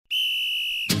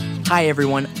Hi,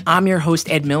 everyone. I'm your host,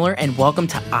 Ed Miller, and welcome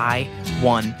to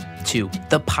I-1-2,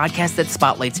 the podcast that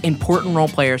spotlights important role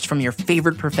players from your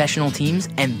favorite professional teams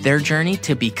and their journey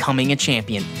to becoming a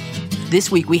champion. This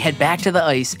week, we head back to the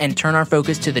ice and turn our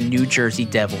focus to the New Jersey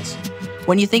Devils.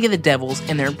 When you think of the Devils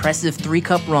and their impressive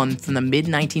three-cup run from the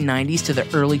mid-1990s to the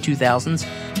early 2000s,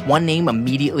 one name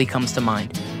immediately comes to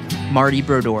mind, Marty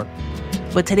Brodeur.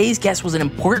 But today's guest was an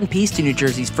important piece to New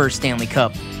Jersey's first Stanley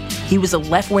Cup. He was a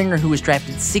left winger who was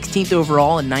drafted 16th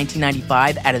overall in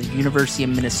 1995 out of the University of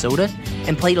Minnesota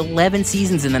and played 11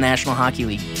 seasons in the National Hockey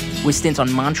League, with stints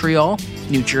on Montreal,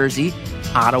 New Jersey,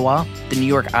 Ottawa, the New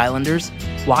York Islanders,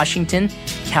 Washington,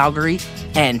 Calgary,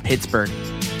 and Pittsburgh.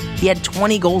 He had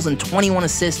 20 goals and 21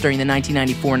 assists during the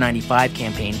 1994-95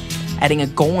 campaign, adding a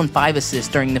goal and 5 assists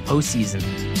during the postseason.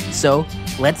 So,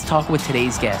 let's talk with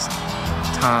today's guest,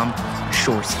 Tom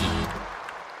Shorski.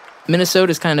 Minnesota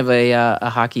is kind of a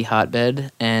hockey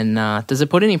hotbed, and does it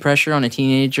put any pressure on a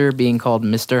teenager being called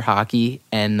Mr. Hockey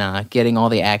and getting all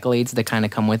the accolades that kind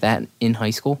of come with that in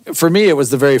high school? For me, it was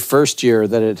the very first year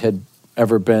that it had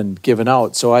ever been given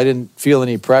out, so I didn't feel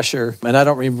any pressure, and I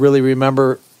don't really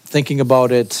remember thinking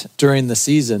about it during the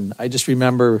season. I just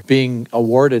remember being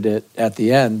awarded it at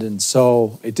the end, and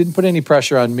so it didn't put any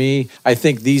pressure on me. I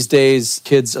think these days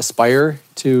kids aspire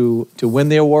to win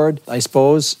the award, I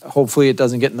suppose. Hopefully it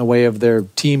doesn't get in the way of their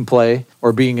team play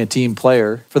or being a team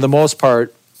player. For the most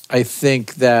part, I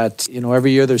think that,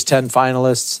 every year there's 10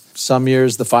 finalists. Some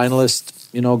years the finalist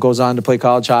goes on to play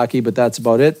college hockey, but that's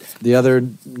about it. The other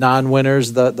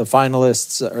non-winners, the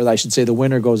finalists, or I should say the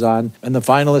winner goes on, and the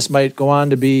finalists might go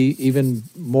on to be even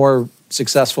more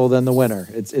successful than the winner.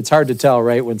 It's hard to tell,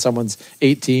 right, when someone's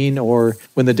 18 or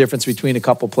when the difference between a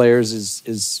couple players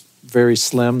is very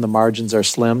slim. The margins are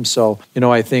slim. So,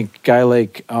 I think a guy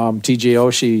like TJ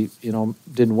Oshie,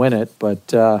 didn't win it, but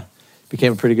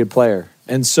became a pretty good player.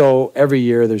 And so every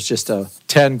year there's just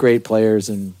 10 great players,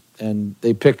 and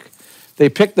they pick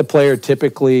the player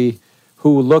typically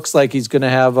who looks like he's going to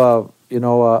have an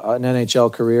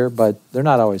NHL career, but they're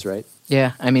not always right.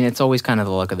 Yeah, it's always kind of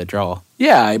the luck of the draw.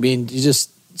 Yeah,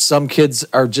 some kids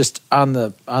are just on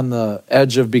the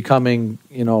edge of becoming,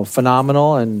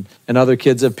 phenomenal, and other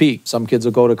kids have peaked. Some kids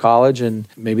will go to college and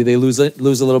maybe they lose a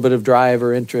little bit of drive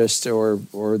or interest,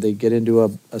 or they get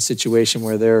into a situation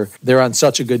where they're on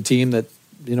such a good team that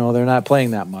they're not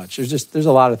playing that much. There's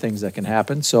a lot of things that can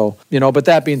happen. So, but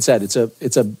that being said, it's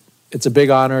a big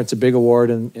honor. It's a big award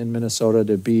in Minnesota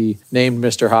to be named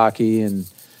Mr. Hockey. And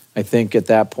I think at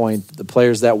that point, the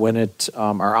players that win it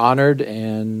are honored.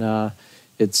 And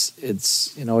it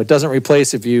doesn't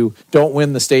replace if you don't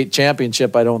win the state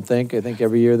championship, I don't think. I think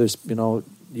every year there's,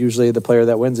 usually the player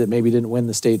that wins it maybe didn't win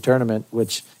the state tournament,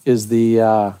 which is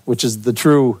the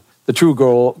true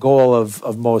goal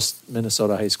of most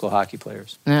Minnesota high school hockey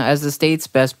players. Now, as the state's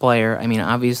best player,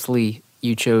 obviously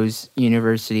you chose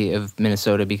University of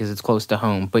Minnesota because it's close to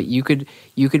home, but you could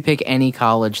pick any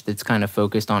college that's kind of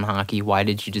focused on hockey. Why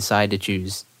did you decide to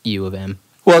choose U of M?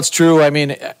 Well, it's true.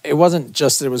 It wasn't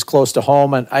just that it was close to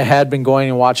home, and I had been going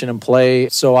and watching him play.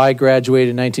 So I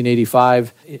graduated in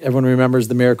 1985. Everyone remembers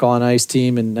the Miracle on Ice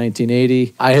team in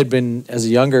 1980. I had been, as a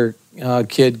younger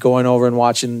kid, going over and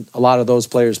watching a lot of those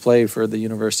players play for the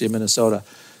University of Minnesota.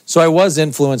 So I was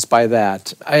influenced by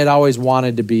that. I had always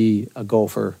wanted to be a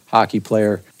Gopher hockey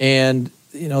player. And,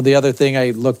 the other thing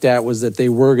I looked at was that they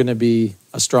were going to be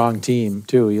a strong team,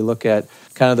 too. You look at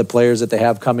kind of the players that they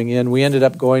have coming in. We ended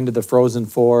up going to the Frozen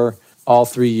Four all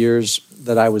 3 years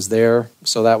that I was there.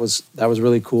 So that was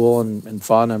really cool and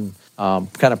fun. I'm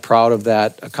kind of proud of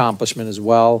that accomplishment as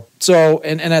well. So,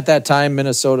 and at that time,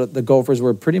 Minnesota, the Gophers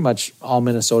were pretty much all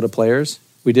Minnesota players.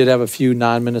 We did have a few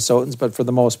non-Minnesotans, but for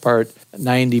the most part,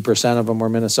 90% of them were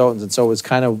Minnesotans. And so it was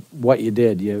kind of what you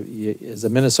did. You as a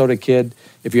Minnesota kid,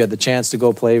 if you had the chance to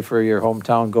go play for your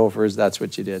hometown Gophers, that's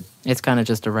what you did. It's kind of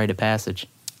just a rite of passage.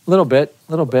 A little bit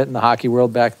in the hockey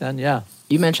world back then, yeah.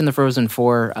 You mentioned the Frozen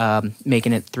Four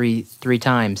making it three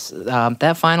times.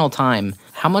 That final time,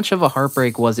 how much of a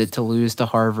heartbreak was it to lose to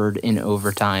Harvard in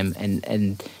overtime?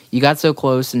 And you got so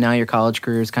close, and now your college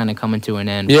career is kind of coming to an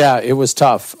end. Yeah, it was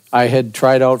tough. I had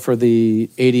tried out for the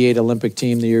 88 Olympic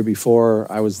team the year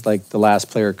before. I was like the last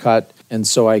player cut. And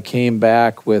so I came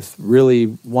back with really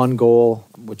one goal,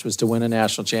 which was to win a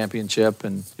national championship.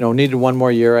 And, needed one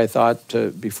more year, I thought,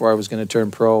 before I was going to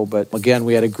turn pro. But again,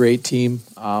 we had a great team.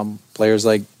 Players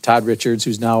like Todd Richards,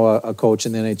 who's now a coach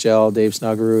in the NHL, Dave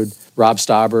Snuggerud, Rob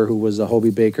Stauber, who was a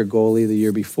Hobie Baker goalie the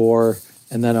year before,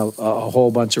 and then a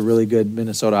whole bunch of really good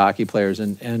Minnesota hockey players.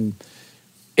 And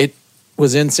it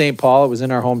was in St. Paul. It was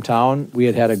in our hometown. We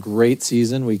had a great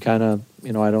season. We kind of,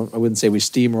 I wouldn't say we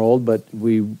steamrolled, but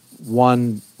we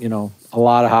won, a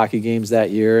lot of hockey games that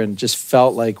year and just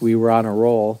felt like we were on a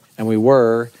roll, and we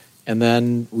were. And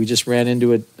then we just ran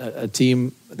into a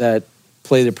team that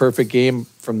played a perfect game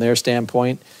from their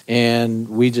standpoint, and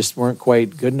we just weren't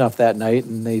quite good enough that night,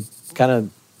 and they kind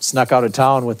of snuck out of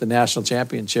town with the national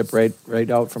championship right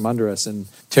out from under us, and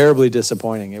terribly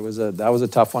disappointing. That was a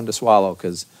tough one to swallow,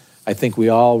 because I think we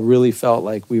all really felt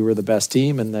like we were the best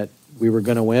team and that we were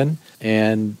going to win.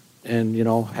 And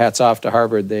hats off to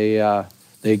Harvard. They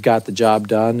got the job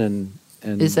done.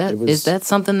 And is that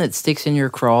something that sticks in your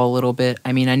craw a little bit?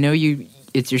 I mean, I know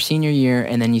it's your senior year,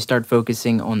 and then you start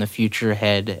focusing on the future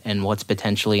ahead and what's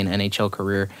potentially an NHL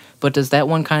career. But does that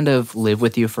one kind of live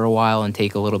with you for a while and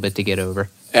take a little bit to get over?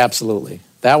 Absolutely.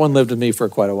 That one lived with me for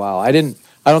quite a while. I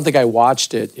don't think I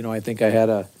watched it. I think I had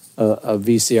a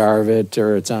VCR of it,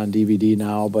 or it's on DVD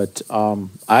now. But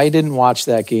I didn't watch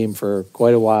that game for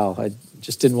quite a while. I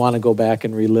just didn't want to go back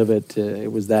and relive it.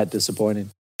 It was that disappointing.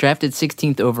 Drafted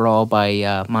 16th overall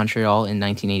by Montreal in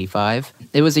 1985.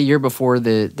 It was a year before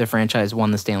the franchise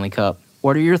won the Stanley Cup.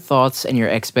 What are your thoughts and your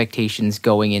expectations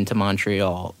going into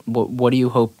Montreal? What do you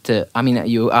hope to... I mean,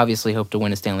 you obviously hope to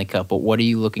win a Stanley Cup, but what are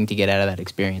you looking to get out of that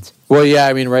experience? Well, yeah,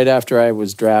 I mean, right after I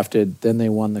was drafted, then they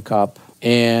won the Cup.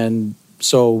 And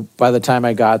so by the time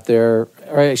I got there,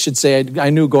 or I should say I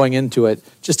knew going into it,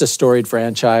 just a storied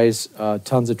franchise,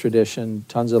 tons of tradition,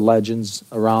 tons of legends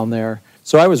around there.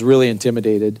 So I was really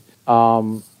intimidated.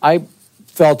 I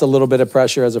felt a little bit of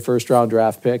pressure as a first-round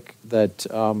draft pick that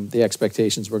the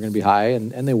expectations were going to be high,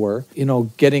 and they were.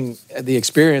 Getting the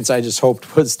experience, I just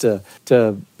hoped was to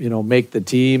make the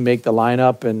team, make the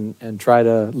lineup, and try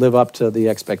to live up to the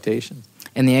expectations.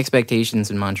 And the expectations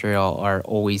in Montreal are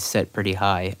always set pretty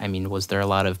high. I mean, was there a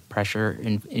lot of pressure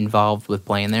involved with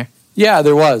playing there? Yeah,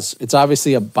 there was. It's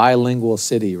obviously a bilingual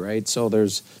city, right? So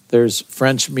there's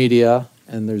French media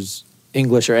and there's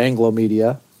English or Anglo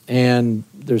media, and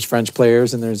there's French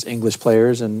players and there's English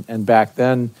players. And back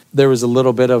then, there was a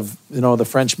little bit of, the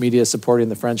French media supporting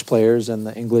the French players, and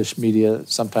the English media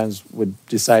sometimes would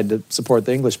decide to support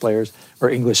the English players or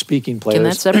English-speaking players. Can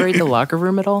that separate the locker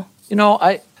room at all?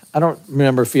 I don't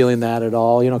remember feeling that at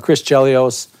all. Chris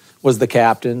Chelios was the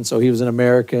captain, so he was an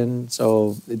American,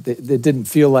 so it didn't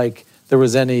feel like there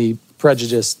was any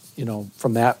prejudice,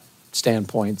 from that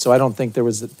standpoint. So I don't think that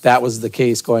was the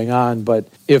case going on. But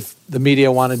if the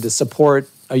media wanted to support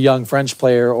a young French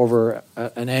player over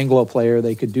an Anglo player,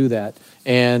 they could do that.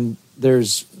 And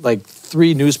there's like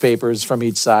 3 newspapers from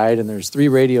each side, and there's 3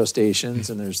 radio stations,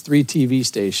 and there's 3 TV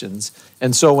stations.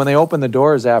 And so when they open the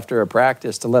doors after a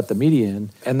practice to let the media in,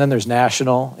 and then there's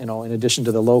national, in addition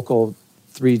to the local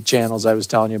 3 channels I was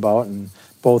telling you about, and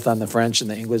both on the French and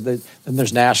the English, then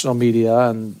there's national media.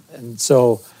 And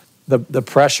so the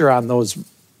pressure on those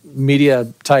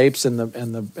media types and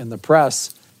the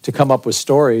press to come up with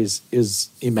stories is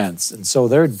immense. And so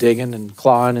they're digging and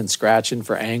clawing and scratching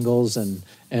for angles, and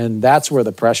that's where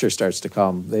the pressure starts to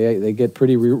come. They get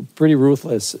pretty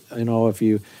ruthless. If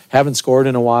you haven't scored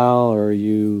in a while, or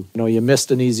you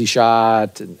missed an easy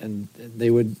shot, and they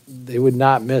would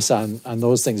not miss on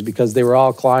those things, because they were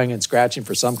all clawing and scratching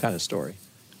for some kind of story.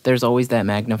 There's always that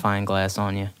magnifying glass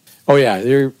on you. Oh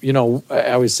yeah,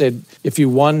 I always said if you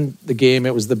won the game,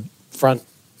 it was the front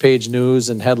page news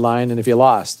and headline, and if you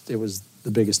lost, it was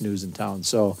the biggest news in town.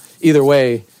 So either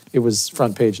way, it was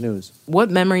front page news. What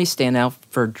memories stand out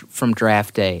from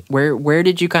draft day? Where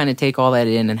did you kind of take all that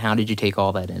in, and how did you take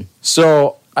all that in?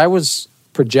 So I was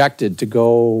projected to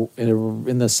go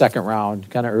in the second round,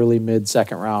 kind of early mid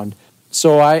second round.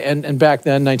 So and back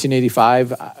then,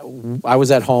 1985, I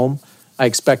was at home. I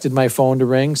expected my phone to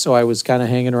ring, so I was kind of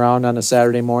hanging around on a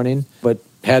Saturday morning, but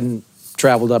hadn't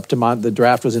traveled up to the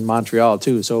draft was in Montreal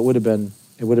too, so it would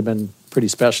have been pretty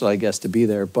special, I guess, to be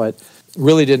there. But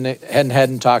really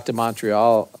hadn't talked to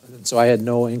Montreal, so I had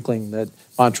no inkling that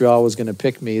Montreal was going to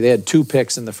pick me. They had 2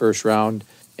 picks in the first round,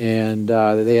 and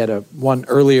they had one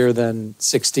earlier than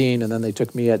 16, and then they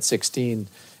took me at 16.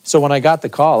 So when I got the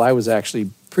call, I was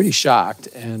actually pretty shocked,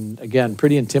 and again,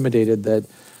 pretty intimidated that.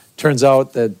 Turns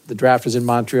out that the draft was in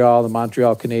Montreal. The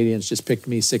Montreal Canadiens just picked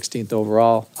me 16th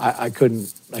overall. I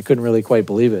couldn't really quite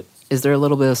believe it. Is there a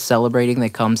little bit of celebrating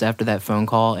that comes after that phone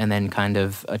call, and then kind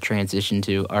of a transition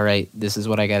to, all right, this is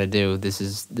what I got to do. This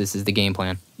is the game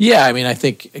plan? Yeah, I mean, I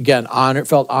think again,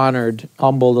 felt honored,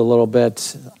 humbled a little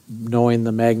bit, knowing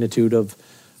the magnitude of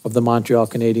the Montreal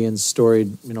Canadiens'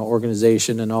 storied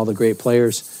organization and all the great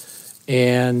players,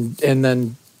 and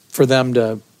then for them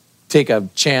to take a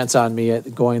chance on me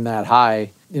at going that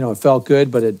high. It felt good,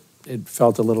 but it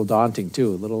felt a little daunting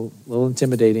too, a little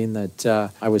intimidating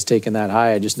that I was taking that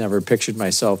high. I just never pictured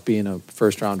myself being a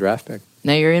first-round draft pick.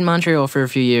 Now you're in Montreal for a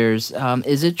few years.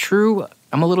 Is it true?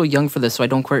 I'm a little young for this, so I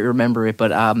don't quite remember it. But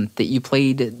that you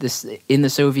played this in the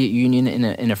Soviet Union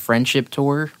in a friendship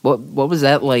tour. What was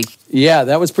that like? Yeah,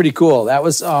 that was pretty cool. That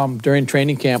was during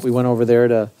training camp. We went over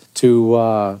there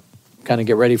to kind of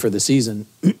get ready for the season.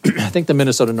 I think the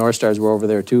Minnesota North Stars were over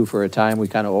there too for a time. We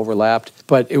kind of overlapped,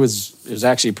 but it was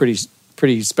actually a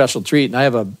pretty special treat. And I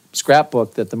have a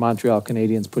scrapbook that the Montreal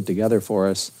Canadiens put together for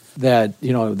us.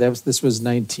 This was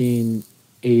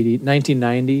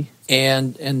 1990,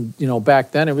 and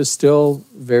back then it was still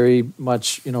very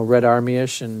much Red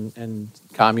Army-ish and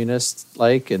communist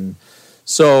like, and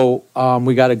so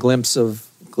we got a glimpse of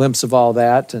all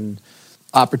that and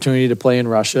opportunity to play in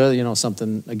Russia.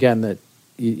 Something again that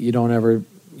you don't ever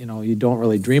you don't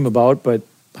really dream about, but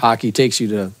hockey takes you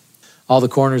to all the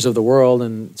corners of the world,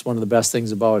 and it's one of the best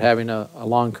things about having a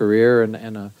long career and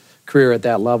a career at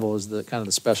that level is the kind of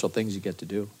the special things you get to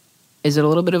do. Is it a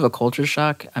little bit of a culture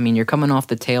shock? I mean, you're coming off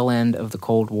the tail end of the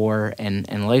Cold War,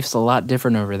 and life's a lot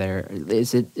different over there.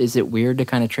 Is it weird to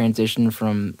kind of transition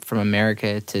from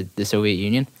America to the Soviet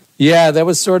Union? Yeah, that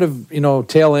was sort of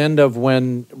tail end of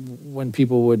when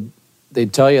people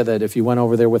they'd tell you that if you went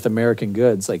over there with American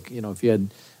goods, like if you had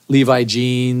Levi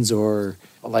jeans or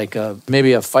like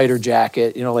maybe a fighter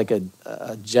jacket, like a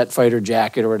jet fighter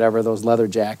jacket or whatever, those leather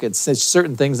jackets. There's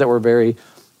certain things that were very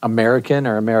American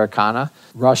or Americana.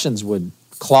 Russians would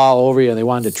claw over you and they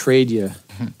wanted to trade you.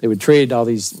 They would trade all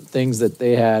these things that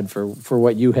they had for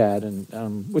what you had,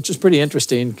 and which is pretty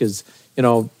interesting because,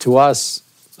 to us,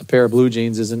 a pair of blue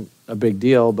jeans isn't a big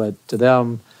deal, but to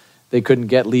them, they couldn't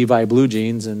get Levi blue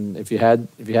jeans, and if you had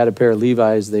a pair of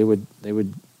Levi's, they would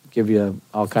give you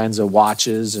all kinds of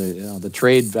watches. The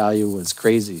trade value was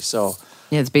crazy. So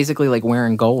yeah, it's basically like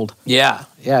wearing gold. Yeah,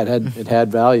 it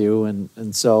had value,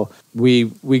 and so we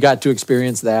got to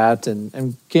experience that,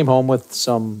 and came home with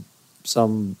some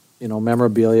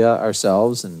memorabilia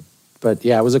ourselves, but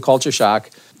yeah, it was a culture shock.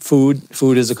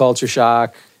 Food is a culture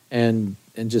shock, and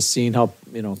just seeing how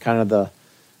kind of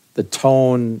the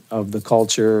tone of the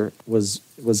culture was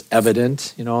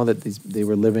evident. That they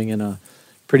were living in a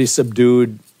pretty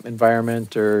subdued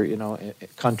environment or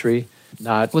country.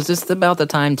 Was this about the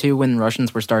time too when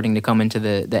Russians were starting to come into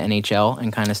the NHL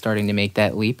and kind of starting to make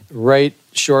that leap?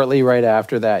 Shortly right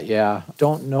after that, yeah.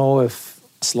 Don't know if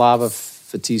Slava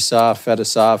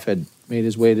Fetisov had made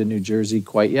his way to New Jersey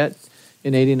quite yet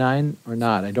in '89 or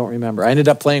not. I don't remember. I ended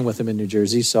up playing with him in New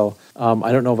Jersey, so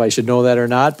I don't know if I should know that or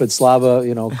not. But Slava,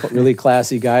 really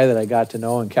classy guy that I got to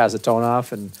know, and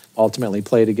Kazatonov, and ultimately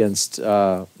played against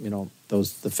the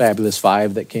Fabulous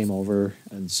Five that came over,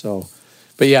 and so.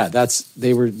 But yeah,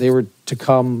 they were to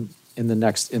come in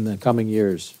the coming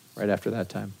years right after that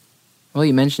time. Well,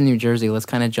 you mentioned New Jersey. Let's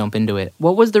kind of jump into it.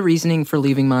 What was the reasoning for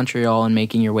leaving Montreal and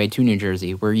making your way to New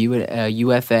Jersey? Were you a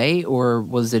UFA or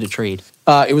was it a trade?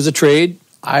 It was a trade.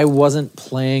 I wasn't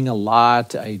playing a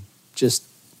lot. I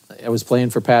was playing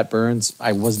for Pat Burns.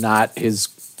 I was not his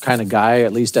kind of guy,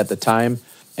 at least at the time,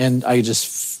 and I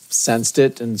just sensed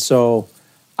it. And so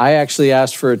I actually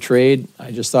asked for a trade.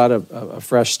 I just thought a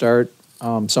fresh start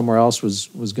somewhere else was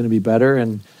going to be better.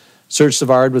 And Serge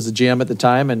Savard was the GM at the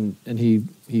time, and he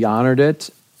honored it.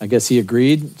 I guess he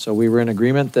agreed. So we were in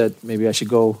agreement that maybe I should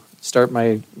go restart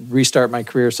my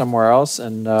career somewhere else.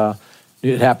 And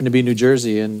it happened to be New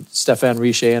Jersey. And Stéphane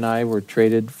Richer and I were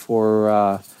traded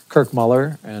for Kirk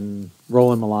Muller, and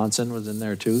Roland Melanson was in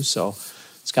there too. So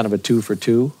it's kind of a 2 for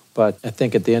 2. But I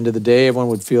think at the end of the day, everyone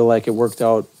would feel like it worked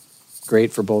out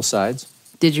great for both sides.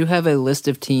 Did you have a list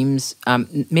of teams,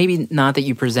 maybe not that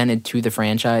you presented to the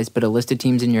franchise, but a list of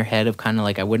teams in your head of kind of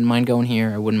like, I wouldn't mind going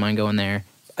here, I wouldn't mind going there?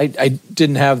 I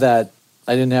didn't have that.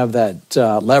 I didn't have that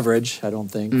leverage, I don't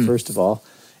think, first of all.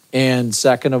 And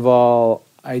second of all,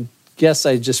 I guess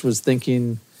I just was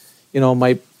thinking,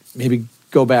 might maybe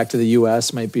go back to the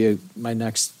U.S. might be my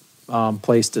next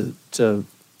place to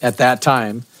at that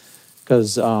time,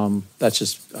 because that's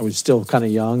just, I was still kind of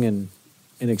young and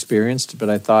inexperienced, but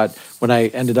I thought when I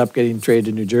ended up getting traded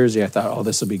to New Jersey, I thought, oh,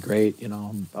 this will be great.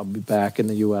 I'll be back in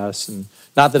the U.S. And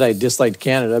not that I disliked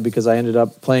Canada, because I ended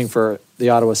up playing for the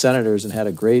Ottawa Senators and had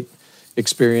a great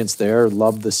experience there.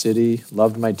 Loved the city,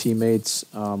 loved my teammates,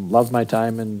 loved my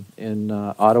time in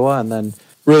Ottawa. And then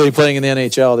really playing in the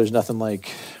NHL, there's nothing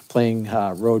like playing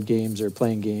road games or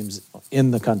playing games in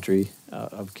the country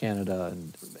of Canada.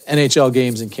 And NHL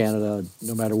games in Canada,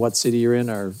 no matter what city you're in,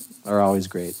 are always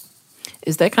great.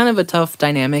 Is that kind of a tough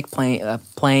dynamic,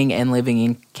 playing and living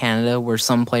in Canada, where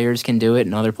some players can do it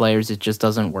and other players it just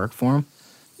doesn't work for them?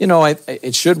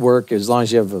 It should work as long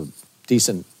as you have a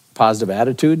decent positive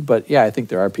attitude. But yeah, I think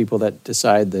there are people that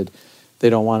decide that they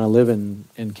don't want to live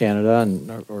in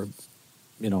Canada or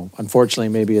unfortunately,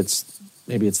 maybe it's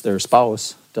their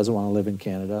spouse doesn't want to live in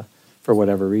Canada for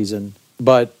whatever reason.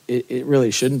 But it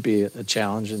really shouldn't be a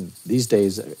challenge. And these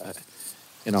days,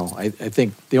 I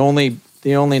think the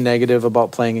only negative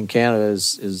about playing in Canada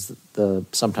is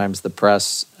sometimes the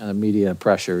press and the media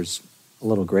pressure is a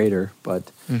little greater,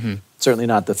 but certainly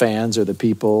not the fans or the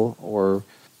people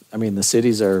the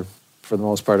cities are, for the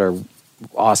most part, are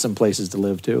awesome places to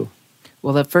live too.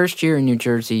 Well, that first year in New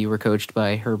Jersey, you were coached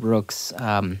by Herb Brooks.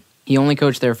 He only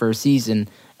coached there for a season,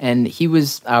 and he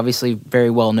was obviously very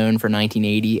well known for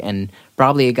 1980 and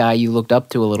probably a guy you looked up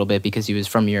to a little bit because he was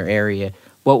from your area.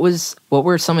 What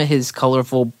were some of his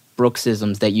colorful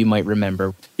Brooksisms that you might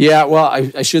remember? Yeah, well,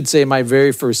 I should say my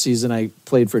very first season I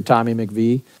played for Tommy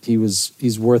McVie.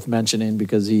 He's worth mentioning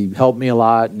because he helped me a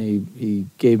lot and he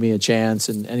gave me a chance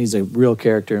and he's a real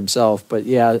character himself. But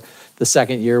yeah, the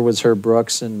second year was Herb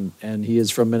Brooks and he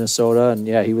is from Minnesota. And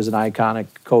yeah, he was an iconic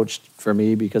coach for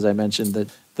me because I mentioned that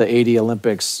the 80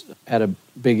 Olympics had a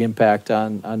big impact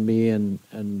on me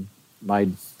and my,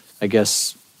 I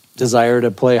guess, desire to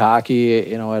play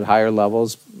hockey, at higher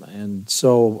levels. And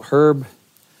so Herb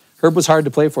was hard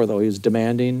to play for, though. He was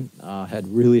demanding, had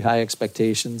really high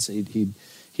expectations.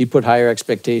 He put higher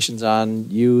expectations on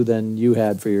you than you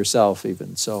had for yourself,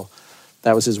 even. So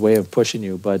that was his way of pushing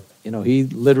you. But he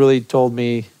literally told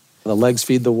me, "The legs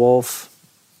feed the wolf."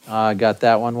 Got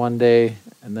that one day,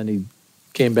 and then he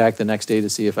came back the next day to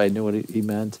see if I knew what he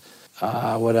meant.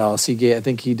 What else? I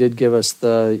think he did give us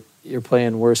 "You're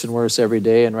playing worse and worse every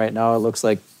day, and right now it looks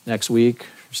like next week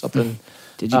or something."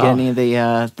 Did you get any of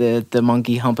the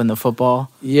monkey humping the football?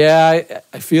 Yeah,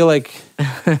 I feel like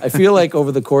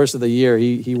over the course of the year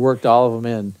he worked all of them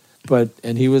in,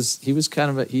 and he was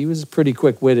pretty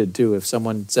quick witted too. If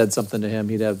someone said something to him,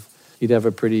 he'd have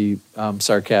a pretty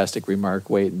sarcastic remark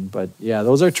waiting. But yeah,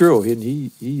 those are true.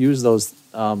 He used those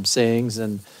sayings,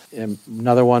 and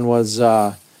another one was.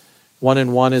 1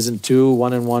 and 1 isn't 2,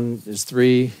 1 and 1 is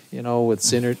 3, with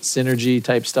synergy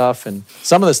type stuff. And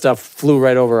some of the stuff flew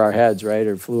right over our heads, right?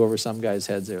 Or flew over some guys'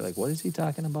 heads. They were like, what is he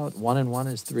talking about? 1 and 1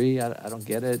 is 3? I don't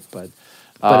get it. But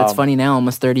it's funny now,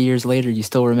 almost 30 years later, you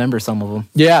still remember some of them.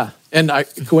 Yeah. And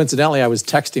coincidentally, I was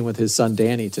texting with his son,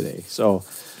 Danny, today. So,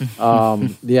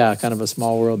 yeah, kind of a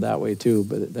small world that way, too,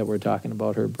 but that we're talking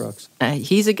about Herb Brooks.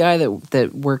 He's a guy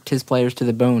that worked his players to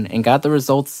the bone and got the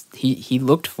results he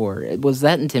looked for. Was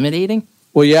that intimidating?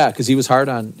 Well, yeah, because he was hard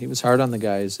on the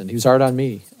guys, and he was hard on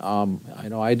me. I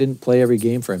know I didn't play every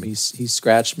game for him. He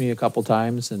scratched me a couple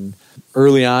times, and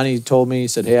early on he told me, he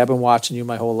said, "Hey, I've been watching you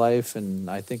my whole life, and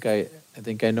I think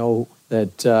I know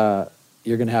that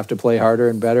you're going to have to play harder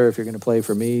and better if you're going to play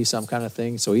for me," some kind of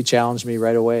thing. So he challenged me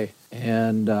right away,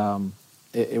 and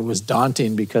it was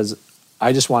daunting because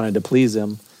I just wanted to please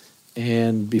him.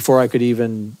 And before I could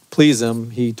even please him,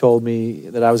 he told me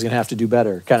that I was going to have to do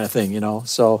better, kind of thing,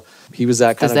 So he was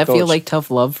that kind of coach. Does that feel like tough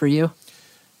love for you?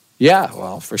 Yeah,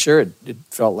 well, for sure, it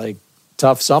felt like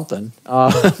tough something.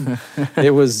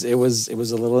 It was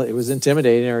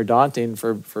intimidating or daunting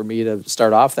for me to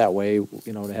start off that way.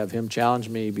 To have him challenge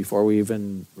me before we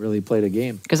even really played a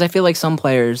game. Because I feel like some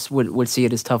players would see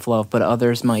it as tough love, but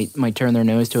others might turn their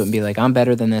nose to it and be like, "I'm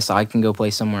better than this. I can go play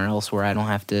somewhere else where I don't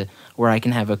have to, where I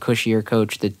can have a cushier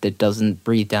coach that doesn't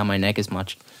breathe down my neck as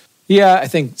much." Yeah, I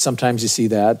think sometimes you see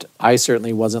that. I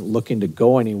certainly wasn't looking to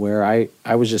go anywhere.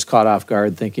 I was just caught off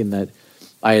guard thinking that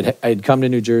I had come to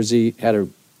New Jersey, had a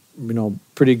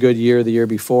pretty good year the year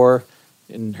before,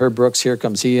 and Herb Brooks, here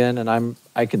comes he in, and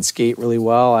I can skate really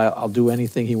well. I'll do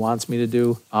anything he wants me to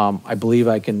do. I believe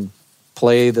I can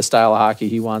play the style of hockey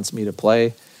he wants me to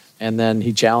play, and then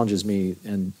he challenges me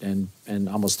and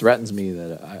almost threatens me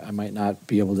that I might not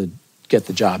be able to get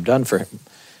the job done for him.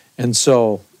 And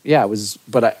so yeah, it was.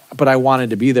 But I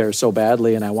wanted to be there so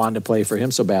badly, and I wanted to play for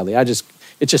him so badly.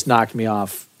 It just knocked me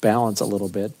off balance a little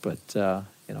bit, but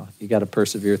you got to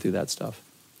persevere through that stuff.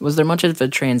 Was there much of a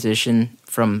transition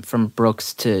from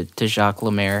Brooks to Jacques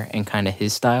Lemaire and kind of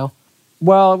his style?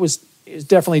 Well, it was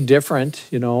definitely different.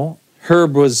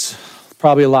 Herb was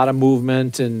probably a lot of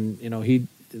movement, and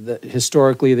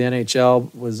historically the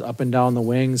NHL was up and down the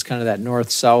wings, kind of that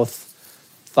north-south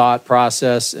thought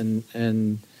process,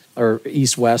 or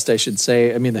east-west, I should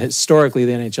say. I mean, historically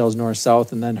the NHL is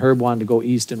north-south, and then Herb wanted to go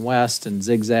east and west and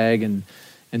zigzag and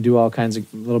do all kinds of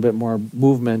a little bit more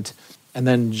movement. And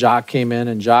then Jacques came in,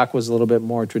 and Jacques was a little bit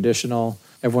more traditional.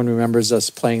 Everyone remembers us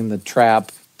playing the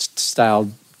trap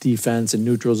style defense in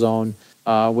neutral zone,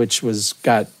 which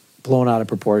got blown out of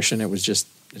proportion. It's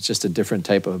just a different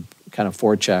type of kind of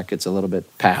forecheck. It's a little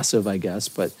bit passive, I guess.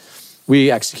 But we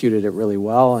executed it really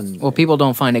well. And well, people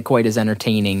don't find it quite as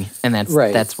entertaining, and that's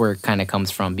Right. that's where it kind of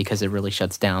comes from, because it really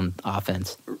shuts down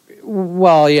offense.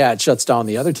 Well, yeah, it shuts down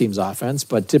the other team's offense,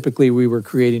 but typically we were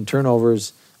creating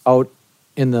turnovers out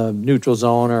in the neutral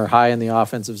zone or high in the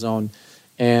offensive zone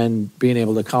and being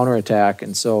able to counterattack.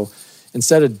 And so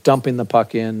instead of dumping the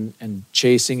puck in and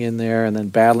chasing in there and then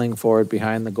battling for it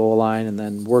behind the goal line and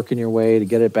then working your way to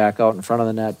get it back out in front of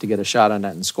the net to get a shot on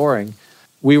net and scoring,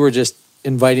 we were just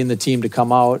inviting the team to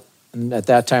come out. And at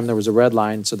that time there was a red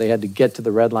line, so they had to get to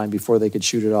the red line before they could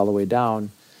shoot it all the way down,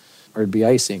 or it'd be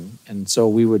icing. And so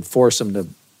we would force them to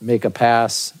make a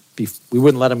pass. We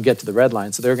wouldn't let them get to the red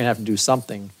line, so they were going to have to do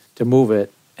something to move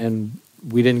it. And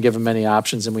we didn't give them any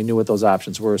options, and we knew what those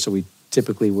options were, so we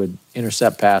typically would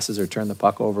intercept passes or turn the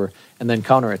puck over and then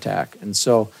counterattack. And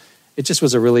so it just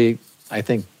was a really, I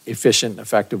think, efficient,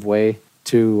 effective way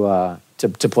to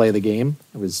play the game.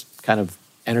 It was kind of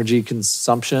energy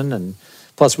consumption, and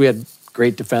plus we had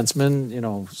great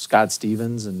defensemen, Scott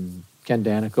Stevens and Ken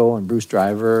Danico and Bruce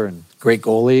Driver, and great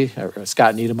goalie, or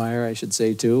Scott Niedermeyer, I should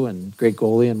say, too, and great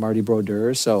goalie and Marty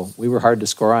Brodeur. So we were hard to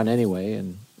score on anyway,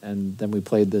 and then we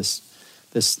played this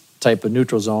type of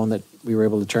neutral zone that we were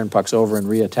able to turn pucks over and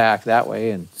re-attack that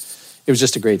way, and it was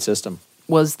just a great system.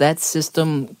 Was that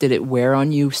system, did it wear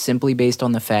on you simply based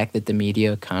on the fact that the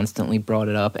media constantly brought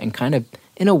it up and kind of,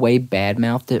 in a way,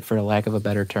 bad-mouthed it, for lack of a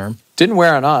better term? Didn't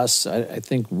wear on us. I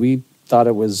think we thought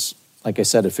it was, like I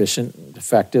said, efficient,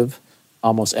 effective,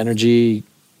 almost energy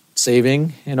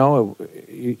saving.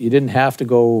 You didn't have to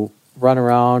go run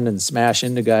around and smash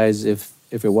into guys if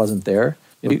it wasn't there.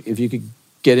 If you could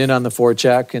get in on the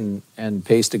forecheck and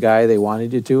paste a guy they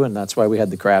wanted you to, and that's why we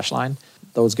had the crash line.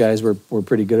 Those guys were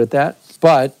pretty good at that.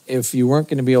 But if you weren't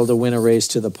going to be able to win a race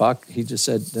to the puck, he just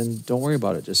said, then don't worry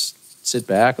about it. Just sit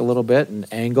back a little bit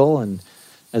and angle, and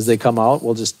as they come out,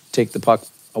 we'll just take the puck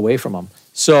away from them.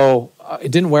 So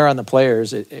it didn't wear on the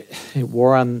players. It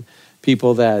wore on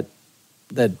people that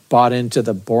bought into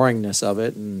the boringness of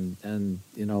it, and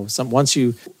once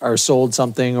you are sold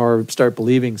something or start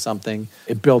believing something,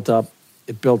 it built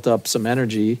up some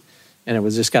energy, and it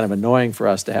was just kind of annoying for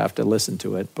us to have to listen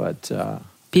to it. But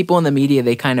people in the media,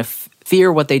 they kind of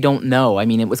fear what they don't know. I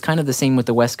mean, it was kind of the same with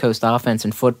the West Coast offense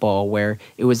in football, where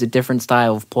it was a different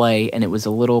style of play and it was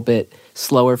a little bit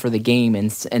slower for the game.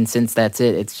 And since that's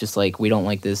it, it's just like, we don't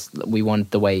like this. We want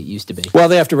it the way it used to be. Well,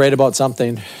 they have to write about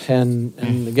something. And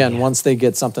again, once they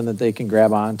get something that they can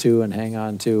grab onto and hang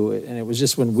on to, and it was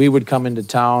just when we would come into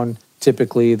town,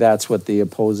 typically that's what the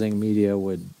opposing media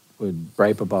would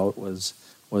gripe about was,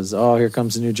 oh, here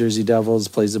comes the New Jersey Devils,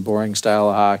 plays a boring style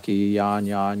of hockey, yawn,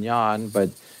 yawn, yawn. But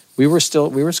we were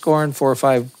scoring 4 or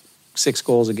 5, 6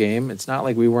 goals a game. It's not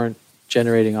like we weren't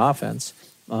generating offense,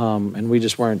 and we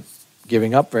just weren't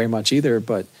giving up very much either.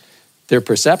 But their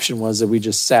perception was that we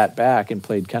just sat back and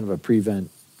played kind of a prevent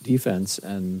defense.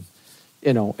 And,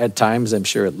 at times I'm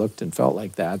sure it looked and felt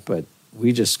like that, but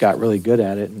we just got really good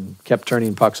at it and kept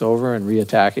turning pucks over and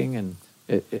re-attacking.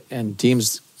 And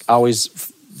teams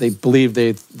always, they believed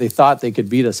they thought they could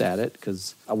beat us at it,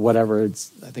 because whatever,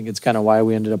 I think it's kind of why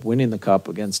we ended up winning the Cup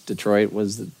against Detroit,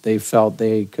 was that they felt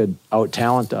they could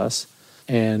out-talent us,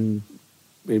 and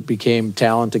it became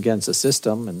talent against a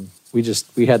system, and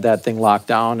we had that thing locked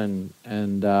down,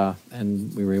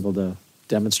 and we were able to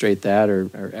demonstrate that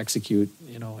or execute,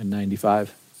 in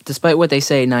 95. Despite what they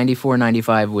say,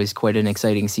 94-95 was quite an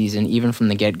exciting season, even from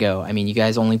the get-go. I mean, you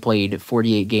guys only played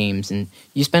 48 games, and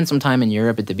you spent some time in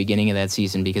Europe at the beginning of that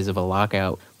season because of a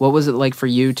lockout. What was it like for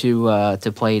you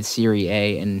to play Serie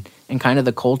A and kind of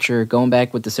the culture, going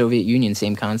back with the Soviet Union,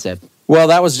 same concept? Well,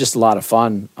 that was just a lot of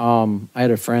fun. I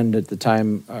had a friend at the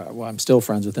time, I'm still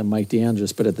friends with him, Mike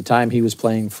DeAndres, but at the time he was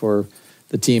playing for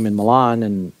the team in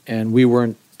Milan, and we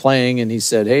weren't playing, and he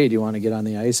said, hey, do you want to get on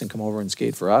the ice and come over and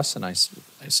skate for us? And I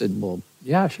said, well,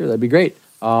 yeah, sure, that'd be great.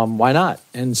 Why not?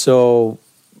 And so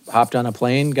hopped on a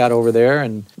plane, got over there,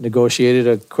 and negotiated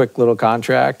a quick little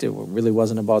contract. It really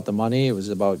wasn't about the money. It was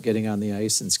about getting on the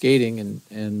ice and skating,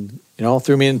 and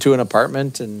threw me into an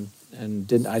apartment, and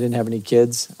I didn't have any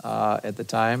kids at the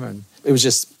time, and it was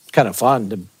just kind of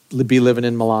fun to be living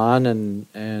in Milan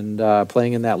and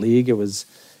playing in that league. It was,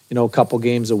 a couple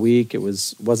games a week. It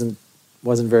wasn't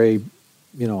very,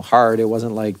 hard. It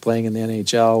wasn't like playing in the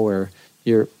NHL where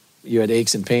you had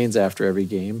aches and pains after every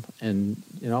game, and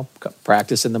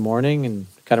practice in the morning and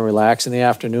kind of relax in the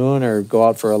afternoon, or go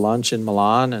out for a lunch in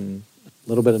Milan, and a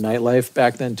little bit of nightlife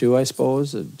back then too, I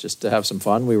suppose, just to have some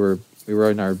fun. We were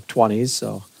in our 20s,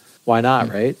 so why not,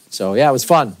 right? So yeah, it was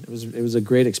fun. It was a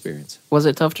great experience. Was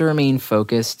it tough to remain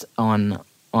focused on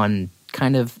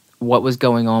kind of what was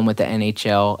going on with the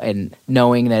NHL and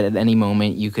knowing that at any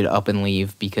moment you could up and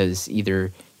leave because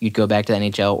either you'd go back to the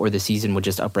NHL or the season would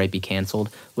just upright be canceled.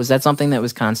 Was that something that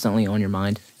was constantly on your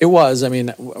mind? It was. I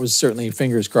mean, I was certainly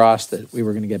fingers crossed that we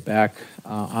were going to get back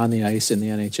on the ice in the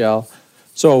NHL.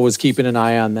 So I was keeping an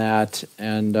eye on that.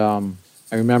 And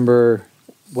I remember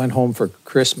went home for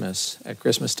Christmas at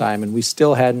Christmas time, and we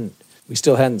still hadn't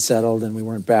settled, and we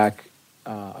weren't back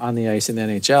on the ice in the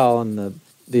NHL. And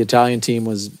the Italian team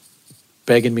was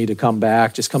begging me to come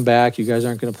back. Just come back. You guys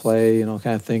aren't going to play, kind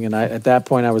of thing. And at that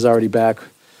point, I was already back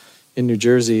in New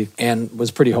Jersey and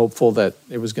was pretty hopeful that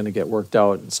it was going to get worked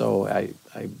out. And so I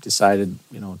decided,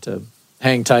 to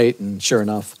hang tight. And sure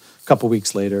enough, a couple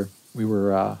weeks later, we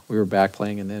were back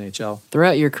playing in the NHL.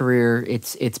 Throughout your career,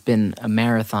 it's been a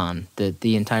marathon.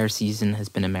 The entire season has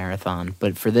been a marathon.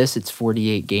 But for this, it's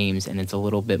 48 games, and it's a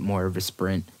little bit more of a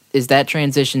sprint. Is that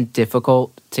transition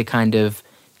difficult to kind of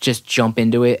just jump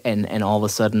into it and all of a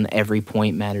sudden every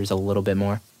point matters a little bit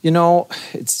more?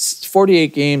 It's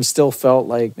 48 games still felt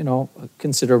like, a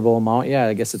considerable amount. Yeah,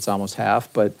 I guess it's almost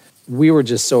half, but we were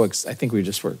just I think we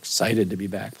just were excited to be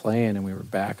back playing, and we were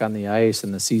back on the ice,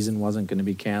 and the season wasn't going to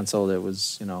be canceled. It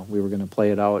was, we were going to play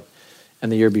it out.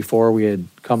 And the year before we had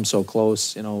come so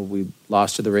close, we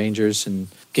lost to the Rangers in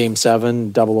Game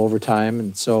 7, double overtime.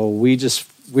 And so we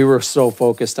were so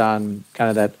focused on kind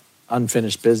of that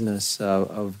unfinished business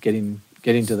of getting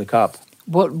to the Cup.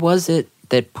 What was it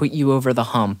that put you over the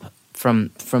hump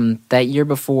from that year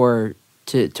before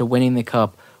to winning the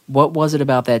Cup? What was it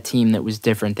about that team that was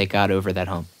different that got over that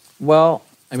hump? Well,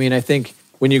 I mean, I think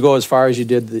when you go as far as you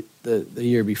did the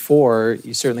year before,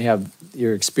 you certainly have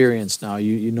your experience now.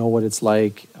 You know what it's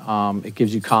like. It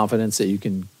gives you confidence that you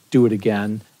can do it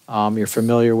again. You're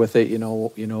familiar with it. You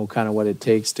know kind of what it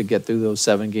takes to get through those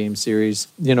 7-game series.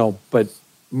 But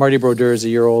Marty Brodeur is a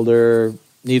year older.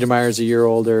 Niedermayer's a year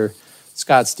older.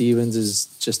 Scott Stevens is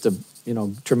just a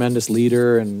tremendous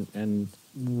leader, and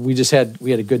we had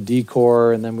a good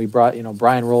decor, and then we brought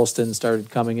Brian Rolston started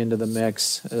coming into the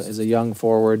mix as a young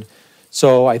forward.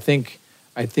 So I think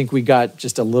we got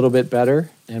just a little bit better,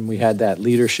 and we had that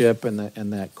leadership and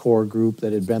that core group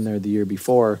that had been there the year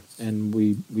before, and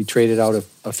we traded out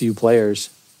a few players,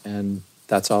 and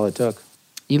that's all it took.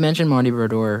 You mentioned Marty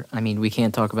Brodeur. I mean, we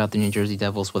can't talk about the New Jersey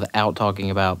Devils without talking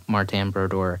about Martin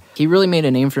Brodeur. He really made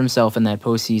a name for himself in that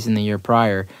postseason the year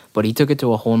prior, but he took it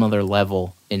to a whole nother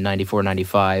level in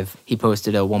 94-95. He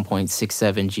posted a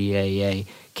 1.67 GAA.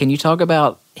 Can you talk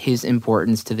about his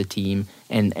importance to the team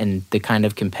and the kind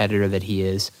of competitor that he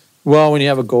is? Well, when you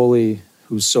have a goalie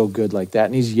who's so good like that,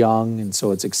 and he's young, and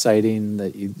so it's exciting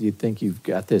that you think you've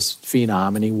got this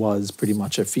phenom, and he was pretty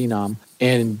much a phenom,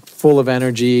 and full of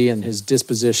energy, and his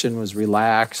disposition was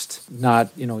relaxed.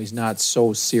 He's not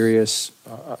so serious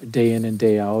day in and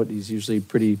day out. He's usually a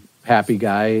pretty happy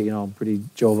guy, pretty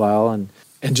jovial, and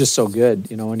just so good,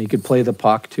 and he could play the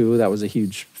puck too. That was a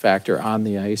huge factor on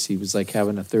the ice. He was like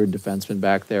having a third defenseman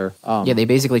back there. They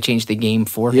basically changed the game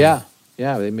for him.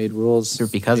 Yeah, they made rules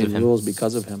because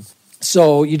of him.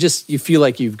 So you feel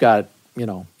like you've got,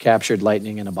 captured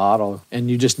lightning in a bottle,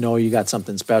 and you just know you got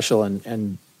something special.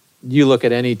 And you look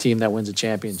at any team that wins a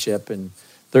championship, and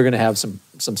they're going to have some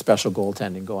special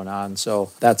goaltending going on.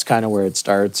 So that's kind of where it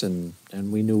starts, and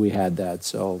we knew we had that.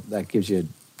 So that gives you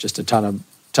just a ton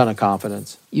of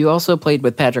confidence. You also played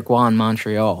with Patrick Roy in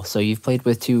Montreal, so you've played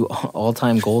with two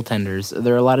all-time goaltenders. Are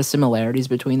there a lot of similarities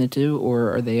between the two,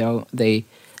 or are they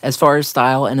as far as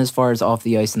style and as far as off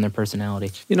the ice and their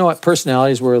personality? You know what?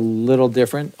 Personalities were a little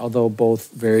different, although both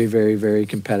very, very, very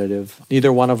competitive.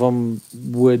 Neither one of them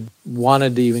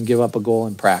wanted to even give up a goal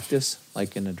in practice,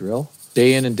 like in a drill.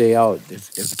 Day in and day out,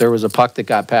 if there was a puck that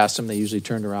got past them, they usually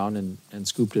turned around and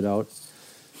scooped it out,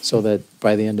 so that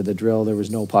by the end of the drill, there was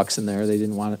no pucks in there. They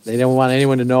didn't want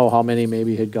anyone to know how many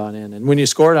maybe had gone in. And when you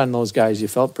scored on those guys, you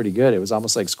felt pretty good. It was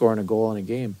almost like scoring a goal in a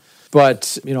game.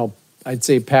 But, I'd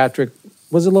say Patrick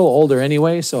was a little older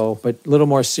anyway, but a little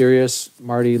more serious.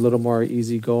 Marty, a little more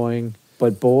easygoing,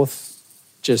 but both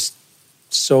just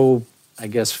so, I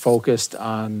guess, focused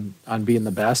on being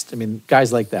the best. I mean,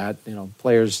 guys like that,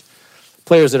 players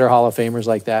that are Hall of Famers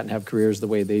like that and have careers the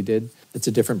way they did, it's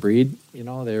a different breed.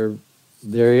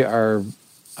 They are,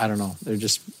 I don't know, they're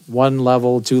just 1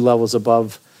 level, 2 levels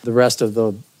above the rest of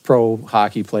the pro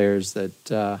hockey players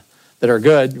that that are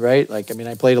good, right? Like, I mean,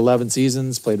 I played 11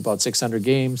 seasons, played about 600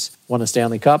 games, won a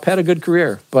Stanley Cup, had a good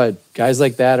career. But guys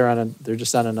like that they're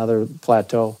just on another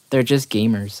plateau. They're just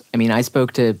gamers. I mean, I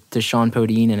spoke to Sean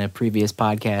Podine in a previous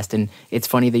podcast, and it's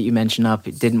funny that you mentioned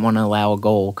didn't want to allow a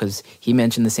goal, because he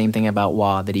mentioned the same thing about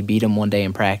Wah, that he beat him one day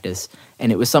in practice.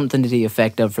 And it was something to the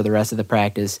effect of, for the rest of the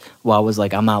practice, Wah was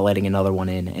like, I'm not letting another one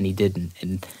in, and he didn't.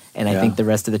 And I think the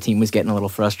rest of the team was getting a little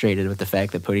frustrated with the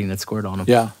fact that Podine had scored on him.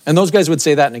 Yeah, and those guys would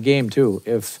say that in a game too.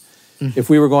 If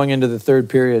we were going into the third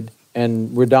period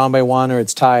and we're down by one or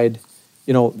it's tied,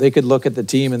 they could look at the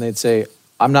team and they'd say,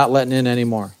 I'm not letting in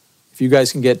anymore. If you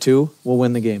guys can get 2, we'll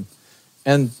win the game.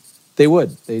 And they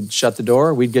would. They'd shut the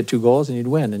door, we'd get 2 goals, and you'd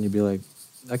win. And you'd be like,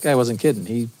 that guy wasn't kidding.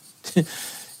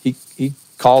 He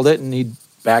called it and he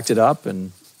backed it up.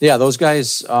 And yeah, those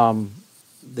guys,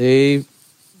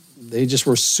 they just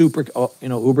were super,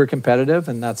 uber competitive,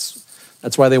 and that's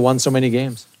why they won so many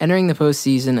games. Entering the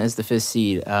postseason as the 5th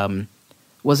seed,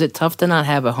 was it tough to not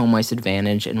have a home ice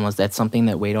advantage, and was that something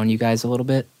that weighed on you guys a little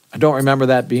bit? I don't remember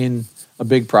that being a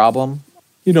big problem.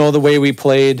 The way we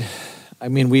played, I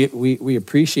mean, we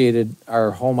appreciated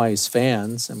our home ice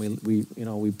fans, and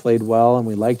we played well, and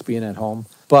we liked being at home.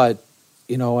 But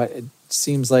it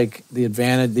seems like the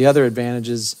other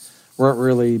advantages weren't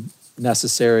really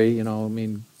necessary.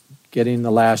 Getting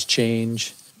the last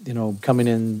change, coming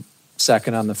in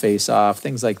second on the face-off,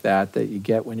 things like that you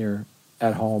get when you're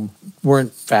at home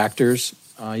weren't factors.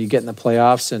 You get in the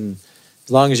playoffs, and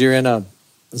as long as you're in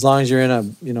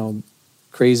a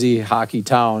crazy hockey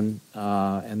town,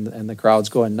 and the crowd's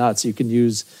going nuts, you can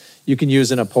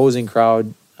use an opposing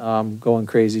crowd going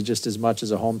crazy just as much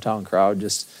as a hometown crowd.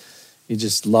 You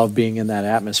just love being in that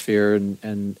atmosphere, and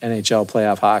NHL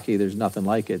playoff hockey, there's nothing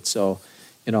like it. So,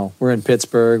 we're in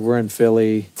Pittsburgh, we're in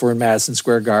Philly, if we're in Madison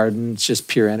Square Garden, it's just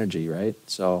pure energy, right?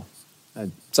 So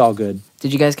it's all good.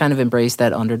 Did you guys kind of embrace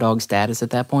that underdog status at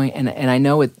that point? And I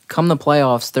know come the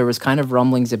playoffs, there was kind of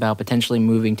rumblings about potentially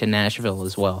moving to Nashville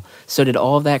as well. So did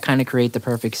all of that kind of create the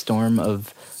perfect storm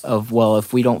of well,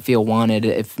 if we don't feel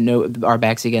wanted, our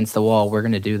back's against the wall, we're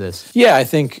going to do this? Yeah, I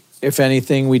think if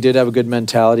anything, we did have a good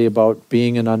mentality about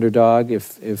being an underdog.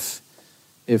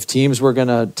 If teams were going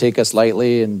to take us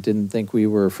lightly and didn't think we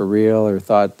were for real, or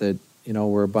thought that,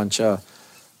 we're a bunch of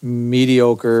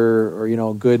mediocre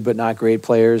or, good but not great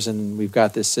players and we've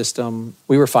got this system,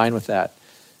 we were fine with that,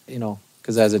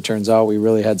 because as it turns out, we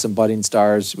really had some budding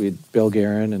stars. We had Bill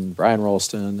Guerin and Brian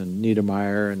Rolston and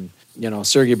Niedermeyer, and,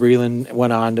 Sergei Brylin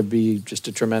went on to be just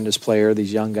a tremendous player.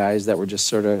 These young guys that were just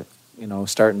sort of,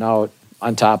 starting out,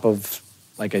 on top of,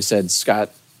 like I said, Scott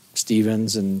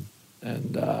Stevens and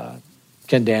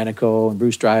Ken Danico and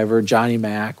Bruce Driver. Johnny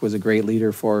Mack was a great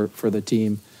leader for the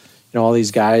team. All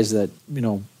these guys that,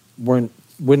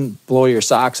 wouldn't blow your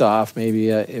socks off maybe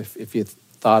if you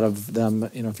thought of them,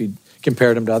 if you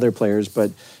compared them to other players.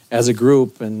 But as a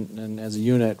group and as a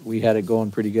unit, we had it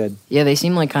going pretty good. Yeah, they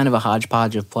seemed like kind of a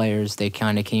hodgepodge of players. They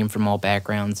kind of came from all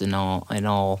backgrounds and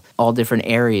all different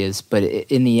areas. But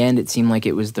in the end, it seemed like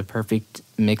it was the perfect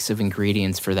mix of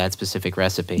ingredients for that specific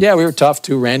recipe. Yeah, we were tough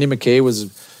too. Randy McKay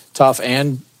was tough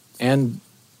and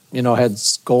had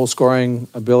goal scoring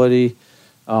ability.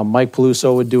 Mike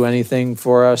Peluso would do anything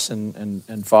for us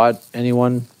and fought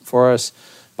anyone for us.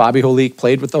 Bobby Holik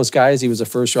played with those guys. He was a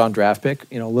first-round draft pick,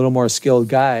 a little more skilled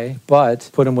guy, but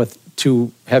put him with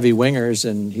 2 heavy wingers,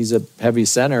 and he's a heavy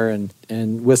center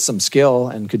and with some skill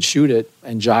and could shoot it.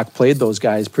 And Jock played those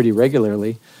guys pretty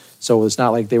regularly, so it's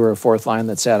not like they were a 4th line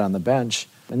that sat on the bench.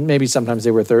 And maybe sometimes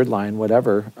they were 3rd line,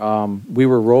 whatever. We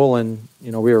were rolling,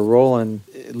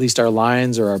 at least our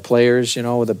lines or our players,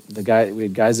 with we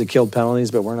had guys that killed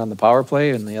penalties but weren't on the power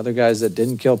play, and the other guys that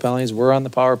didn't kill penalties were on the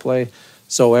power play.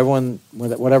 So everyone,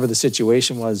 whatever the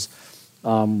situation was,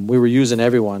 we were using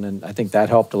everyone, and I think that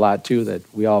helped a lot too, that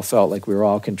we all felt like we were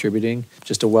all contributing,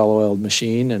 just a well-oiled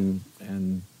machine,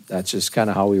 and that's just kind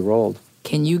of how we rolled.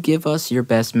 Can you give us your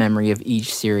best memory of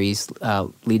each series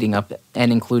leading up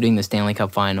and including the Stanley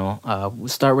Cup final? We'll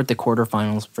start with the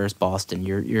quarterfinals versus Boston.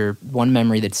 Your one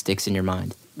memory that sticks in your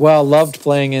mind. Well, loved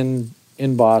playing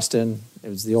in Boston. It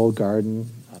was the old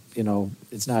Garden.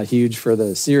 It's not huge for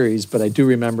the series, but I do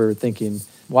remember thinking,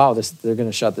 wow, they're going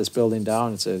to shut this building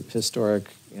down. It's a historic,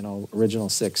 original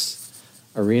 6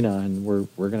 arena, and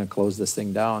we're going to close this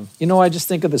thing down. I just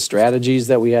think of the strategies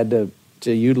that we had to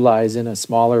utilize in a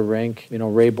smaller rink.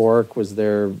 Ray Bourque was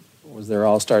their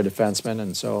all-star defenseman,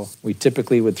 and so we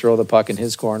typically would throw the puck in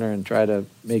his corner and try to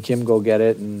make him go get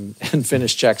it and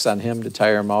finish checks on him to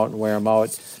tire him out and wear him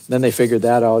out. Then they figured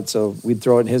that out, so we'd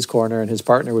throw it in his corner and his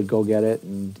partner would go get it,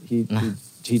 and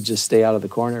he'd just stay out of the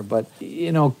corner. But,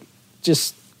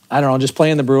 just I don't know, just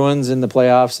playing the Bruins in the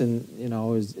playoffs and,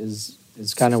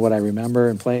 is kind of what I remember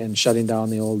and shutting down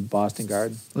the old Boston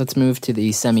Garden. Let's move to the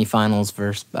semifinals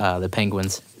versus the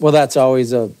Penguins. Well, that's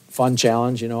always a fun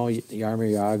challenge, Jaromir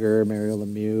Jagr, Mario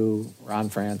Lemieux, Ron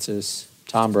Francis,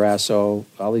 Tom Barrasso,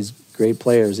 all these great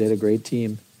players. They had a great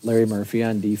team. Larry Murphy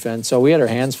on defense. So we had our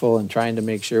hands full in trying to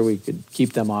make sure we could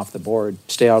keep them off the board,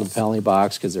 stay out of the penalty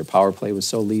box because their power play was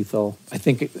so lethal. I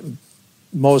think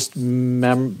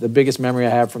the biggest memory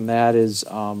I have from that is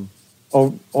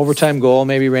overtime goal.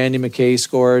 Maybe Randy McKay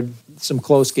scored some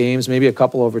close games, maybe a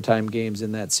couple overtime games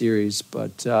in that series.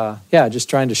 But just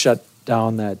trying to shut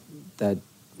down that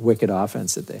wicked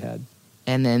offense that they had.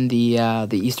 And then the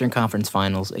Eastern Conference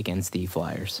Finals against the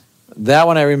Flyers. That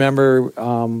one I remember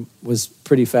was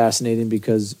pretty fascinating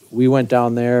because we went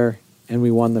down there and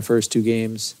we won the first 2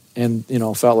 games and,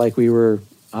 felt like we were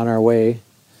on our way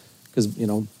because,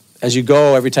 as you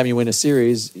go, every time you win a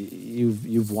series,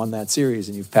 you've won that series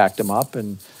and you've packed them up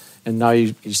and now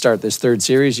you start this third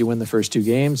series, you win the first 2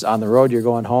 games. On the road, you're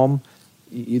going home.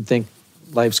 You'd think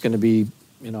life's going to be,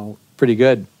 pretty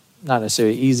good. Not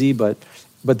necessarily easy, but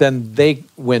then they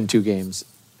win 2 games,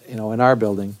 in our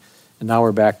building. And now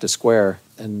we're back to square,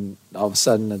 and all of a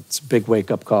sudden it's a big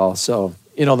wake-up call. So,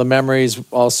 the memories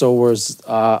also was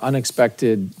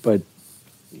unexpected, but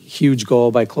huge goal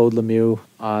by Claude Lemieux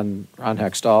on Ron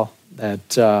Hextall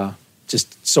that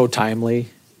just so timely,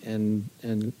 and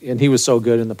he was so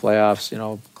good in the playoffs.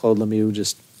 Claude Lemieux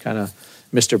just kind of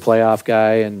Mr. Playoff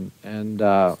guy, and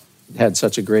had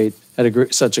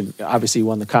obviously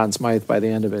won the Conn Smythe by the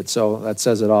end of it. So that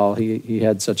says it all. He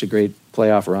had such a great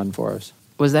playoff run for us.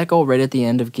 Was that goal right at the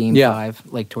end of Game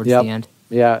 5, like towards the end?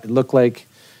 Yeah, it looked like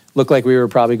we were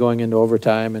probably going into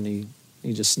overtime, and he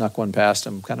just snuck one past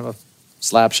him, kind of a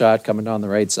slap shot coming down the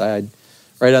right side,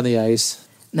 right on the ice.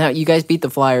 Now, you guys beat the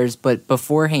Flyers, but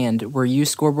beforehand, were you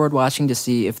scoreboard watching to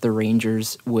see if the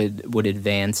Rangers would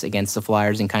advance against the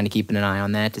Flyers and kind of keeping an eye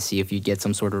on that to see if you'd get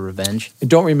some sort of revenge? I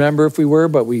don't remember if we were,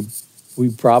 but we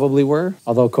probably were.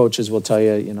 Although coaches will tell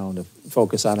you, to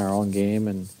focus on our own game,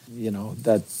 and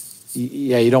that.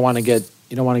 Yeah, you don't want to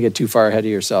get too far ahead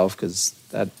of yourself because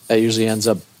that usually ends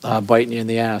up biting you in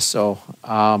the ass. So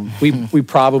we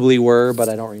probably were, but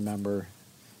I don't remember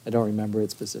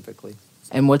it specifically.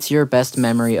 And what's your best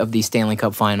memory of the Stanley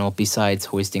Cup final besides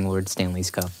hoisting Lord Stanley's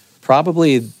Cup?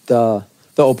 Probably the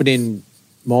opening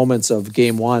moments of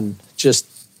Game 1, just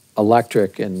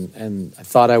electric, and I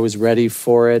thought I was ready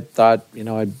for it. Thought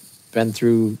I'd been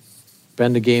to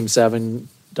Game 7.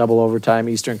 Double overtime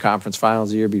Eastern Conference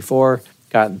Finals the year before,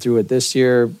 gotten through it this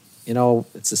year.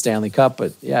 It's the Stanley Cup,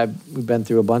 but we've been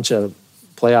through a bunch of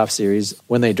playoff series.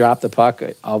 When they dropped the puck,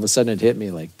 all of a sudden it hit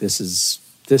me like this is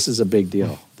a big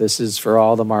deal. This is for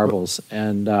all the marbles.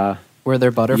 And were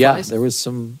there butterflies? Yeah,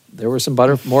 there were some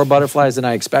more butterflies than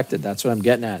I expected. That's what I'm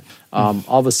getting at. All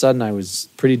of a sudden I was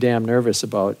pretty damn nervous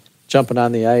about jumping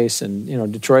on the ice,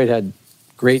 and Detroit had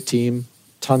great team,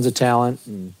 tons of talent,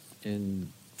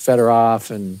 and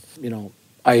Fedorov and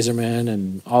Yzerman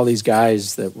and all these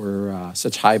guys that were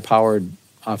such high-powered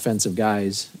offensive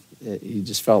guys. You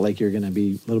just felt like you're going to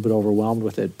be a little bit overwhelmed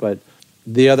with it. But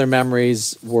the other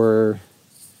memories were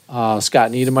Scott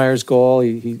Niedermayer's goal.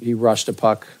 He rushed a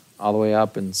puck all the way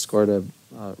up and scored a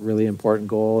really important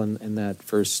goal in that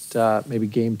first maybe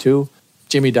Game 2.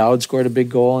 Jimmy Dowd scored a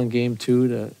big goal in Game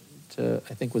 2 to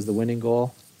I think was the winning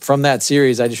goal. From that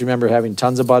series, I just remember having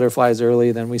tons of butterflies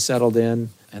early. Then we settled in.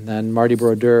 And then Marty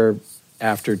Brodeur,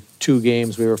 after 2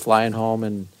 games, we were flying home,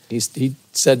 and he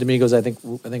said to me, he goes, I think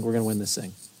we're going to win this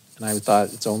thing. And I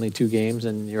thought, it's only 2 games,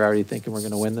 and you're already thinking we're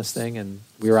going to win this thing. And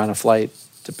we were on a flight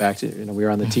we were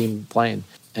on the team plane.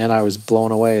 And I was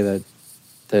blown away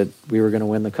that we were going to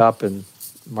win the Cup, and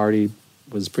Marty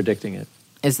was predicting it.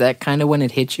 Is that kind of when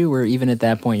it hit you, or even at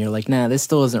that point you're like, nah, this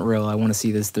still isn't real. I want to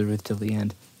see this through till the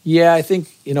end? Yeah, I think,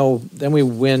 then we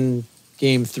win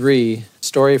Game 3.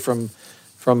 Story from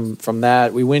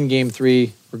that, we win Game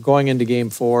 3. We're going into Game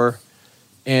 4,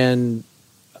 and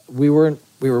we were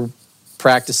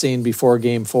practicing before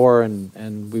Game 4,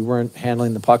 and we weren't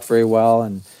handling the puck very well,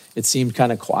 and it seemed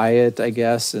kind of quiet, I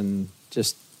guess, and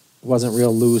just wasn't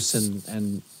real loose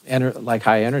and like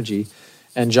high energy.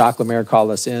 And Jacques Lemaire called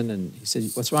us in, and he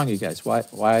said, "What's wrong, you guys? Why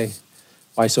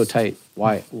so tight?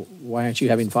 Why aren't you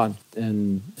having fun?"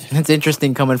 And it's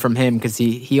interesting coming from him because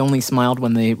he only smiled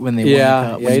when they won the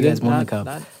Cup. When you guys won the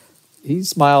Cup. He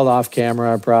smiled off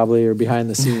camera probably or behind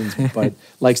the scenes, but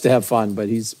likes to have fun. But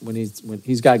he's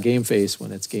got game face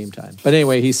when it's game time. But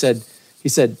anyway, he said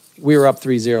we were up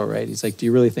 3-0, right? He's like, "Do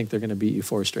you really think they're going to beat you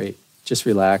 4 straight? Just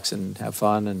relax and have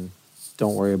fun, and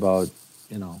don't worry about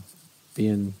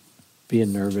being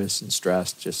being nervous and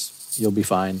stressed. Just, you'll be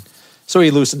fine. So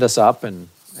he loosened us up, and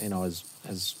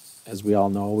as we all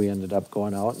know, we ended up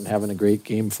going out and having a great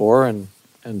Game 4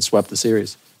 and swept the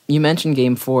series. You mentioned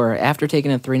Game 4. After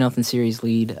taking a 3-0 series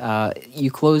lead,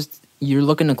 you're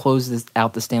looking to close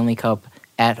out the Stanley Cup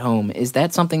at home. Is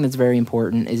that something that's very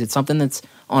important? Is it something that's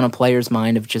on a player's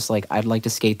mind of just like, I'd like to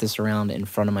skate this around in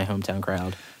front of my hometown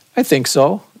crowd? I think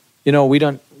so. We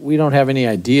don't have any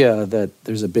idea that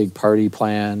there's a big party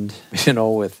planned,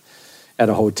 at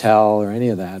a hotel or any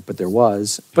of that, but there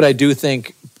was. But I do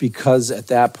think because at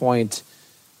that point,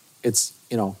 it's,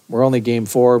 we're only Game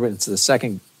 4, but it's the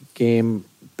second game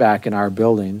back in our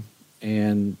building,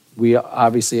 and we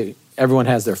obviously, everyone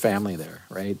has their family there,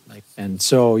 right? And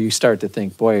so you start to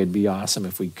think, boy, it'd be awesome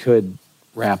if we could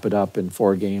wrap it up in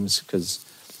 4 games, because,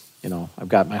 I've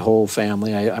got my whole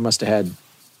family. I must have had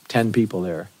 10 people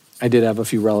there. I did have a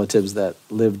few relatives that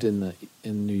lived in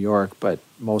New York, but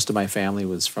most of my family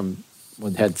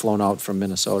had flown out from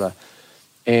Minnesota,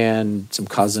 and some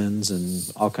cousins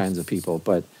and all kinds of people.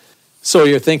 But so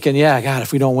you're thinking, yeah, God,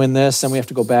 if we don't win this, then we have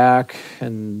to go back,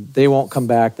 and they won't come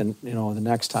back the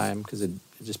next time, because it'd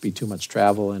just be too much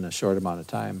travel in a short amount of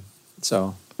time.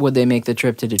 So would they make the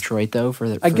trip to Detroit though?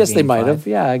 I guess they might have.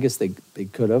 Yeah, I guess they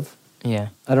could have. Yeah,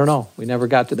 I don't know. We never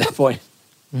got to that point.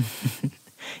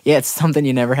 Yeah, it's something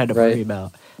you never had to worry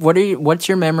about. What's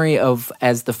your memory of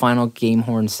as the final game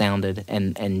horn sounded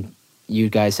and you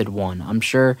guys had won? I'm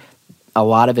sure a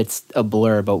lot of it's a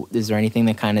blur, but is there anything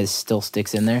that kind of still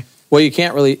sticks in there? Well, you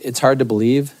can't really, it's hard to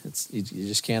believe. You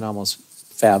just can't almost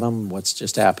fathom what's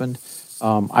just happened.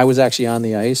 I was actually on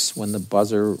the ice when the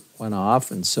buzzer went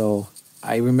off, and so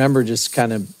I remember just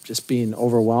kind of just being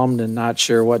overwhelmed and not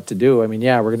sure what to do. I mean,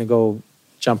 yeah, we're going to go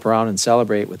jump around and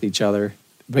celebrate with each other,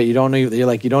 but you don't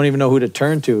even know who to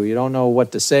turn to. You don't know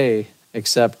what to say,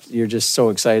 except you're just so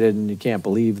excited and you can't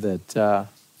believe that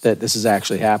this is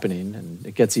actually happening. And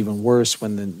it gets even worse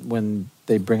when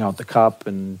they bring out the cup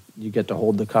and you get to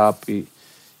hold the cup.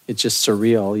 It's just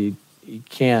surreal.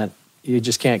 You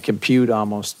just can't compute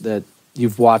almost that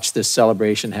you've watched this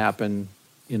celebration happen.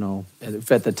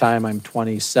 At the time I'm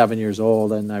 27 years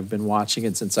old, and I've been watching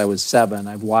it since I was 7.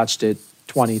 I've watched it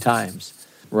 20 times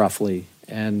roughly,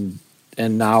 and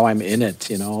now I'm in it,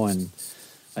 and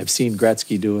I've seen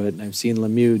Gretzky do it, and I've seen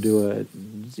Lemieux do it,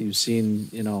 and you've seen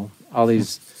all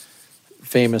these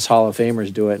famous Hall of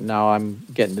Famers do it, and now I'm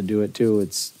getting to do it too.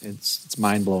 It's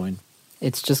mind blowing.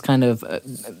 It's just kind of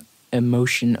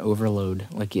emotion overload,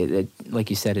 like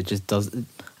you said. It just does.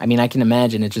 I mean, I can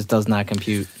imagine it just does not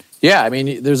compute. Yeah, I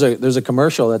mean, there's a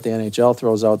commercial that the NHL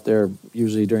throws out there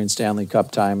usually during Stanley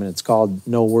Cup time, and it's called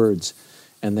No Words,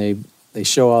 and they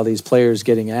show all these players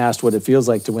getting asked what it feels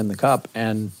like to win the cup,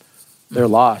 and they're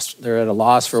lost. They're at a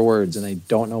loss for words, and they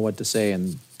don't know what to say,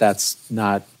 and that's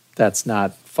not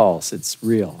false. It's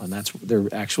real, and that's their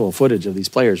actual footage of these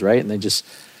players, right? And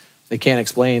they can't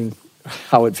explain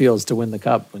how it feels to win the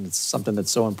cup when it's something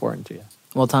that's so important to you.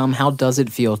 Well, Tom, how does it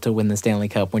feel to win the Stanley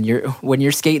Cup when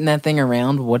you're skating that thing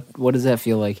around? What does that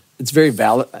feel like? It's very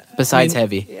valid. Besides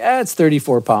heavy, yeah, it's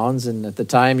 34 pounds, and at the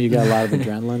time you got a lot of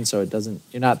adrenaline, so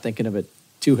you're not thinking of it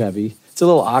too heavy. It's a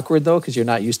little awkward though, because you're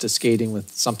not used to skating with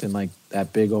something like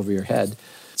that big over your head,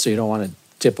 so you don't want to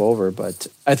tip over. But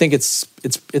I think it's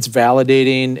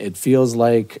validating. It feels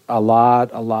like a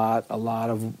lot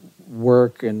of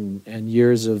work and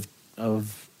years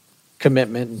of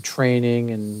commitment and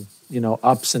training and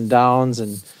ups and downs,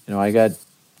 and I got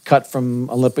cut from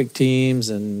Olympic teams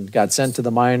and got sent to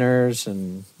the minors,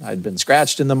 and I'd been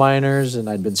scratched in the minors and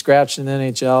I'd been scratched in the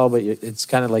NHL, but it's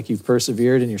kind of like you've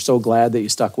persevered and you're so glad that you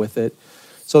stuck with it.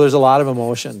 So there's a lot of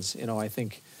emotions. I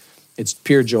think it's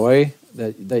pure joy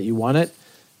that you won it,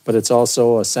 but it's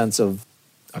also a sense of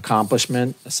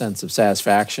accomplishment, a sense of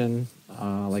satisfaction,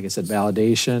 like I said,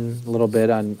 validation a little bit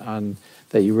on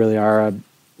that you really are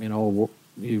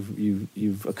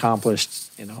you've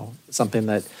accomplished something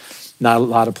that not a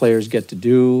lot of players get to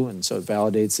do, and so it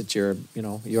validates that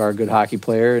you are a good hockey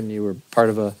player, and you were part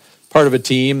of a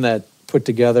team that put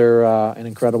together an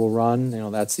incredible run.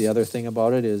 That's the other thing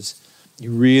about it, is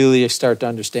you really start to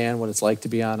understand what it's like to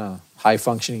be on a high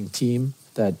functioning team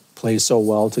that plays so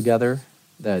well together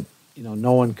that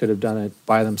no one could have done it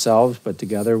by themselves, but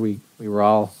together we were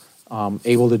all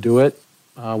able to do it.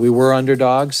 We were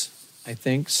underdogs, I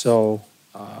think, so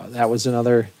that was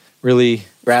another really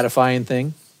gratifying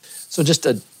thing. So just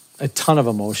a ton of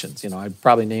emotions. I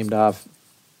probably named off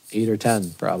 8 or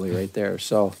 10 probably right there.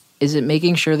 So is it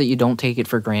making sure that you don't take it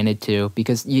for granted too?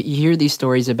 Because you hear these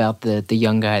stories about the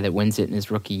young guy that wins it in his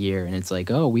rookie year, and it's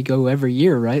like, oh, we go every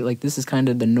year, right? Like this is kind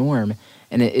of the norm.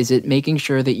 And is it making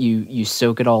sure that you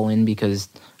soak it all in? Because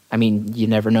I mean, you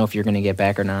never know if you're going to get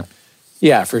back or not.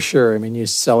 Yeah, for sure. I mean, you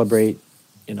celebrate,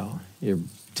 your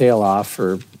tail off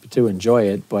to enjoy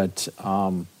it. But,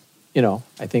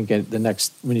 I think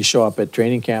when you show up at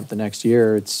training camp the next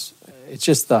year, it's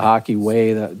just the hockey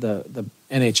way, the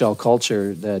NHL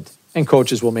culture and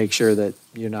coaches will make sure that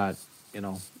you're not,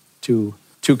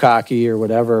 too cocky or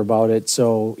whatever about it.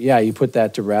 So yeah, you put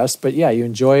that to rest. But yeah, you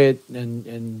enjoy it,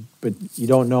 but you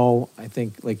don't know. I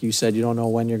think, like you said, you don't know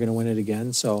when you're going to win it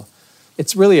again. So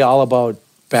it's really all about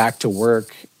back to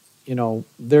work.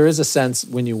 There is a sense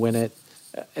when you win it.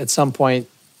 At some point,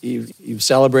 you've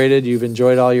celebrated, you've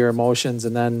enjoyed all your emotions,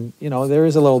 and then there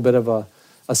is a little bit of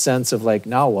a sense of like,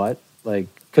 now what? Like,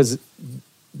 because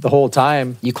the whole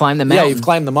time you climb the mountain. Yeah, you've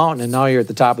climbed the mountain, and now you're at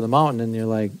the top of the mountain, and you're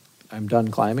like, I'm done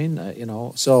climbing.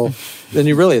 So then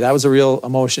that was a real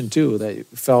emotion too. That you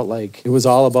felt like it was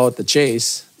all about the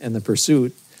chase and the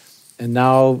pursuit, and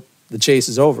now the chase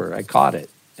is over. I caught it,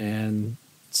 and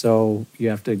so you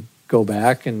have to go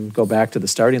back to the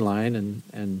starting line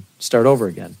and start over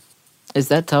again. Is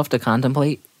that tough to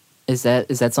contemplate? Is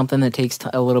that something that takes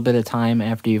a little bit of time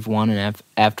after you've won and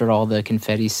after all the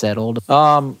confetti's settled?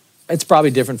 It's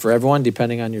probably different for everyone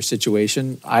depending on your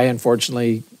situation.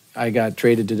 I got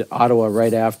traded to Ottawa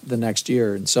right after the next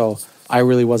year, and so I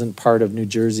really wasn't part of New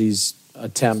Jersey's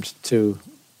attempt to,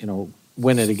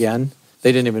 win it again.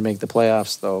 They didn't even make the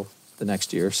playoffs though the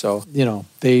next year. So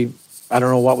I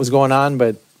don't know what was going on,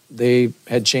 but they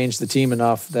had changed the team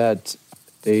enough that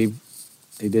they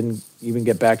didn't even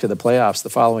get back to the playoffs the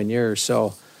following year.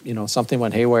 So, something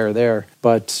went haywire there.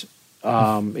 But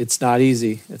it's not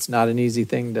easy. It's not an easy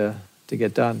thing to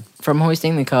get done. From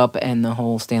hoisting the cup and the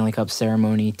whole Stanley Cup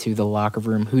ceremony to the locker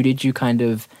room, who did you kind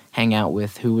of hang out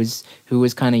with? Who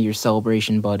was kind of your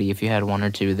celebration buddy, if you had one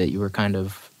or two that you were kind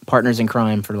of partners in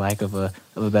crime, for lack of a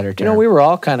better term? We were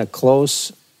all kind of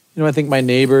close. I think my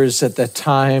neighbors at that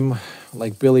time,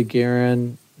 like Billy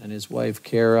Guerin and his wife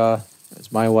Kara,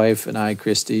 it's my wife and I,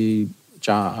 Christy,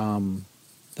 John,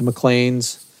 the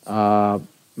McLeans,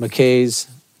 McKays,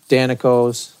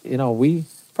 Danicos.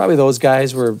 Probably those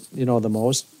guys were, the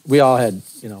most. We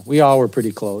all were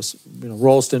pretty close.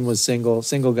 Rolston was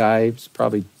single guy, he was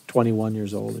probably 21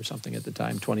 years old or something at the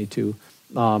time, 22.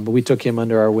 But we took him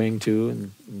under our wing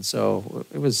too, and so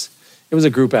it was a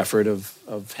group effort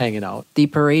of hanging out. The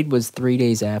parade was 3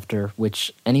 days after,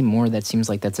 which anymore that seems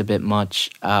like that's a bit much.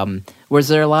 Was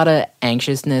there a lot of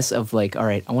anxiousness of like, all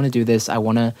right, I want to do this. I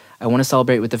want to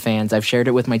celebrate with the fans. I've shared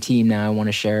it with my team. Now I want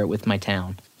to share it with my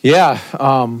town. Yeah.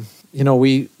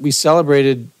 We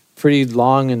celebrated pretty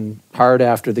long and hard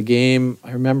after the game.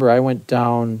 I remember I went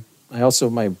down. I also,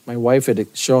 my wife had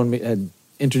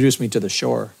introduced me to the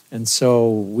shore. And so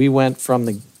we went from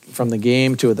the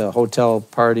game to the hotel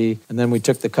party, and then we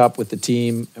took the cup with the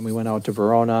team and we went out to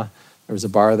Verona. There was a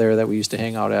bar there that we used to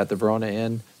hang out at, the Verona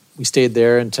Inn. We stayed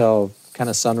there until kind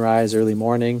of sunrise, early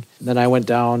morning. And then I went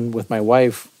down with my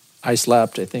wife. I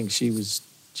slept. I think she was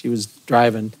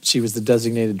driving. She was the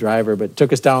designated driver, but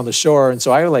took us down the shore. And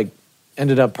so I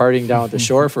ended up partying down at the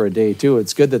shore for a day too.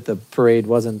 It's good that the parade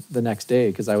wasn't the next day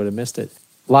because I would have missed it.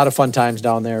 A lot of fun times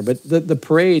down there. But the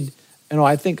parade,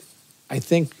 I think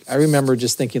I remember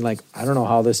just thinking like, I don't know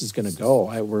how this is going to go.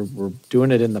 We're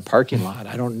doing it in the parking lot.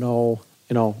 I don't know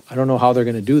how they're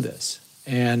going to do this.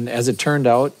 And as it turned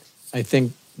out, I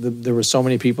think there were so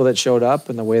many people that showed up,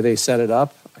 and the way they set it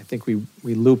up, I think we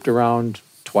looped around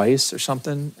twice or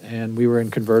something, and we were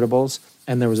in convertibles,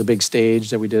 and there was a big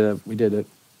stage that we did a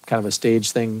kind of a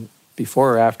stage thing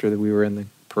before or after that we were in the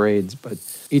parades, but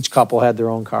each couple had their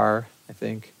own car, I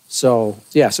think. So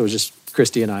it was just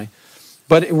Christy and I.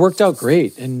 But it worked out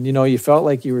great, and you felt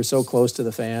like you were so close to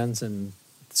the fans, and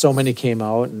so many came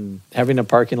out, and having a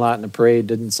parking lot in a parade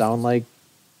didn't sound like,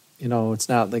 it's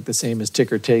not like the same as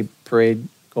ticker tape parade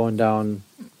going down,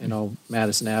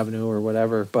 Madison Avenue or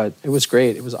whatever. But it was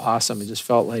great. It was awesome. It just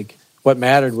felt like what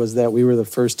mattered was that we were the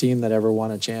first team that ever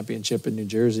won a championship in New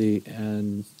Jersey,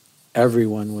 and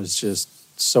everyone was just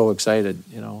so excited.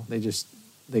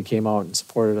 They came out and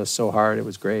supported us so hard. It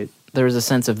was great. There was a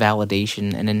sense of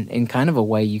validation, and in kind of a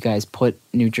way, you guys put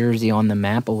New Jersey on the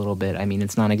map a little bit. I mean,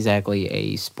 it's not exactly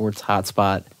a sports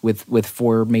hotspot with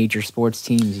four major sports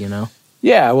teams,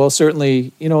 Yeah, well,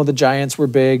 certainly, the Giants were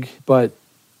big, but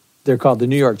they're called the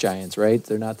New York Giants, right?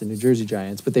 They're not the New Jersey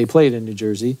Giants, but they played in New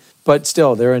Jersey. But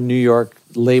still, they're a New York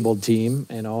labeled team,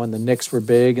 and the Knicks were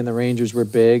big, and the Rangers were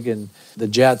big, and the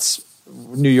Jets,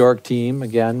 New York team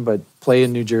again, but play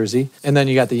in New Jersey. And then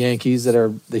you got the Yankees that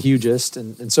are the hugest.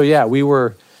 And so, yeah, we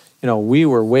were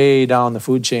way down the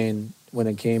food chain when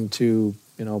it came to,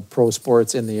 pro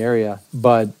sports in the area.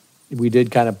 But we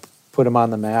did kind of put them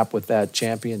on the map with that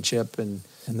championship. And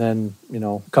And then,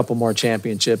 a couple more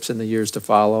championships in the years to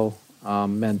follow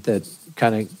meant that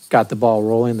kind of got the ball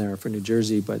rolling there for New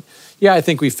Jersey. But yeah, I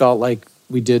think we felt like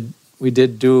we did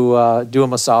do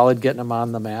them a solid, getting them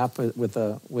on the map with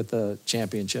a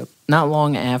championship. Not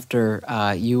long after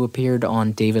you appeared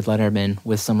on David Letterman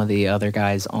with some of the other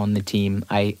guys on the team,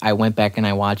 I went back and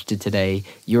I watched it today.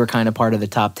 You were kind of part of the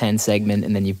top 10 segment,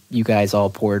 and then you guys all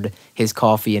poured his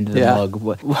coffee into the mug.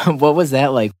 What was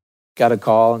that like? Got a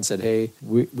call and said, hey,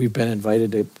 we've been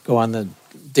invited to go on the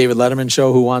David Letterman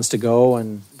show. Who wants to go?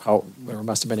 And there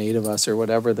must have been 8 of us or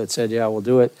whatever that said, yeah, we'll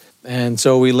do it. And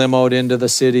so we limoed into the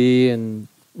city, and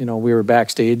we were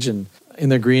backstage and in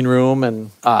the green room,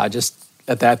 and just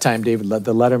at that time, the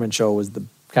Letterman show was the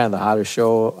kind of the hottest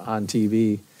show on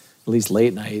TV, at least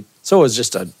late night. So it was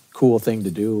just a cool thing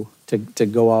to do, to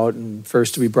go out. And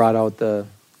first we brought out the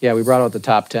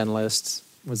top 10 lists.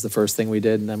 Was the first thing we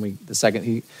did, and then the second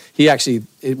he actually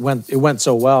it went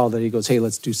so well that he goes, hey,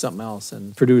 let's do something else.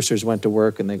 And producers went to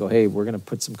work and they go, hey, we're going to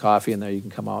put some coffee in there, you can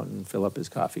come out and fill up his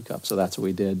coffee cup. So that's what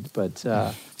we did. But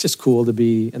just cool to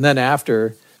be. And then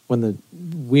after, when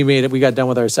we got done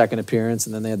with our second appearance,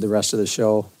 and then they had the rest of the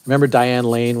show. Remember Diane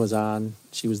Lane was on.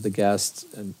 She was the guest,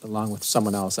 and along with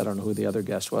someone else. I don't know who the other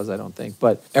guest was, I don't think.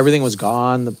 But everything was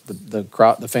gone. The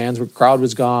crowd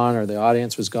was gone, or the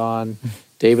audience was gone.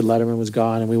 David Letterman was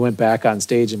gone, and we went back on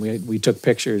stage, and we took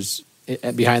pictures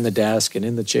behind the desk and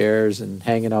in the chairs and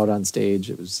hanging out on stage.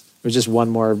 It was just one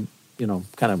more,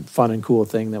 kind of fun and cool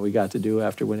thing that we got to do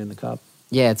after winning the cup.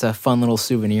 Yeah, it's a fun little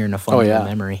souvenir and a fun little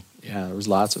memory. Yeah, there was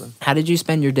lots of them. How did you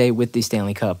spend your day with the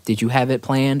Stanley Cup? Did you have it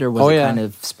planned, or was it kind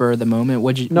of spur of the moment?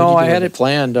 I had it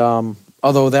planned,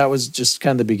 although that was just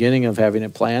kind of the beginning of having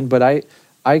it planned. But I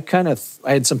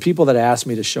had some people that asked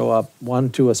me to show up,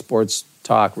 one to a sports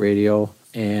talk radio,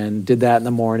 and did that in the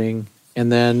morning.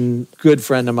 And then a good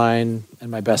friend of mine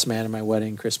and my best man at my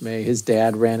wedding, Chris May, his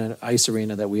dad ran an ice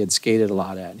arena that we had skated a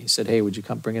lot at. And he said, hey, would you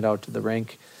come bring it out to the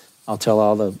rink? I'll tell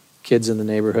all the kids in the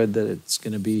neighborhood that it's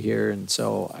going to be here. And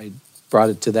so I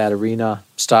brought it to that arena.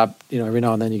 Every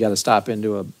now and then you got to stop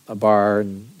into a bar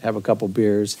and have a couple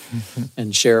beers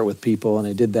and share it with people. And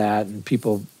I did that, and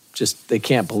people they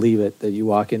can't believe it that you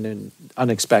walk in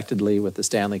unexpectedly with the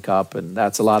Stanley Cup, and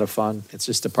that's a lot of fun. It's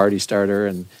just a party starter,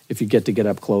 and if you get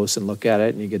up close and look at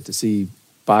it, and you get to see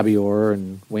Bobby Orr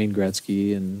and Wayne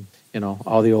Gretzky and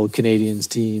all the old Canadiens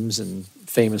teams and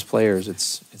famous players,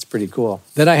 it's pretty cool.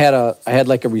 Then I had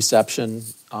like a reception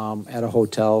at a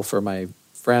hotel for my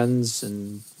friends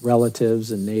and relatives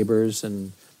and neighbors,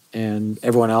 and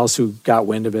everyone else who got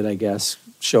wind of it, I guess,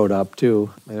 showed up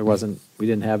too. We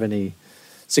didn't have any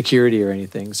security or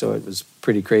anything, so it was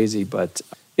pretty crazy, but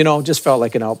just felt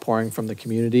like an outpouring from the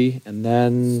community. And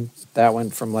then that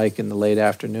went from like in the late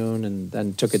afternoon, and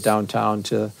then took it downtown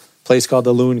to a place called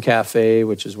the Loon Cafe,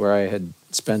 which is where I had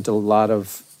spent a lot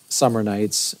of summer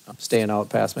nights staying out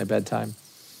past my bedtime.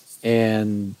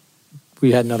 And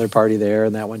we had another party there,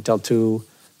 and that went till 2.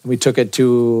 And we took it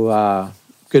to a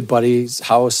good buddy's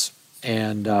house,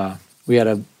 and we had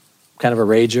a kind of a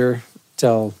rager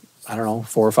till 4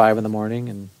 or 5 in the morning,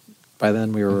 and by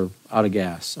then we were out of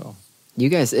gas. So you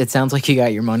guys, it sounds like you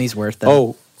got your money's worth then.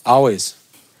 Oh, always.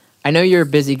 I know you're a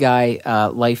busy guy,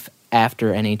 life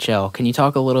after NHL. Can you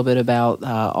talk a little bit about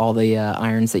all the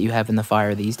irons that you have in the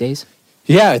fire these days?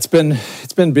 Yeah, it's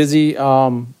been busy.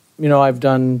 I've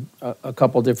done a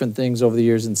couple different things over the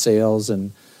years in sales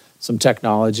and some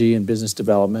technology and business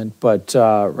development. But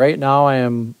right now I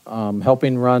am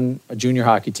helping run a junior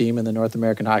hockey team in the North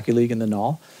American Hockey League in the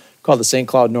Null, called the St.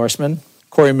 Cloud Norsemen.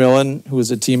 Corey Millen, who was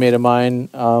a teammate of mine,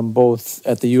 both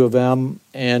at the U of M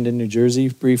and in New Jersey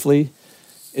briefly,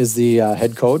 is the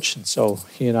head coach. And so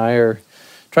he and I are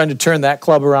trying to turn that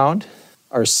club around.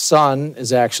 Our son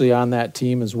is actually on that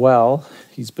team as well.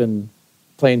 He's been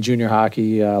playing junior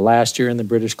hockey last year in the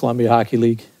British Columbia Hockey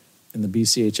League in the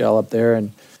BCHL up there.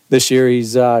 And this year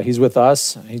he's with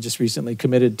us. He just recently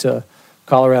committed to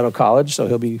Colorado College, so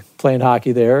he'll be playing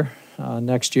hockey there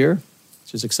next year,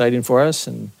 which is exciting for us.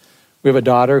 And we have a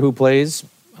daughter who plays.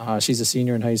 She's a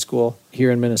senior in high school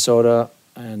here in Minnesota,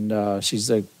 and she's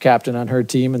the captain on her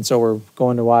team. And so we're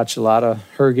going to watch a lot of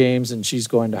her games, and she's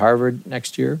going to Harvard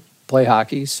next year, play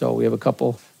hockey. So we have a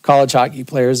couple college hockey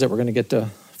players that we're going to get to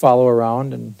follow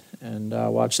around and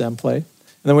watch them play. And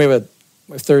then we have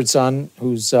a third son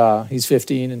who's he's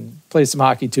 15 and plays some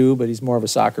hockey too, but he's more of a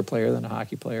soccer player than a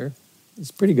hockey player.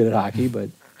 He's pretty good at hockey, but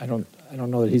I don't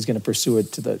know that he's going to pursue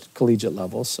it to the collegiate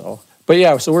level. So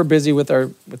we're busy with our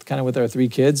 3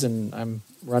 kids, and I'm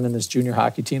running this junior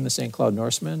hockey team, the St. Cloud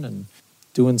Norsemen, and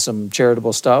doing some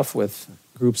charitable stuff with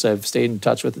groups I've stayed in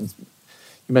touch with. And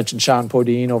you You mentioned Sean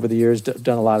Podine over the years,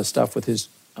 done a lot of stuff with his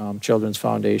Children's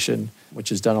Foundation, which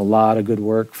has done a lot of good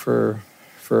work for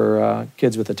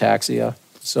kids with ataxia.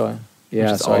 So,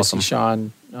 yeah, so awesome. I see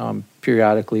Sean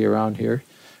periodically around here.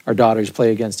 Our daughters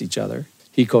play against each other.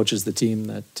 He coaches the team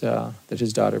that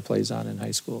his daughter plays on in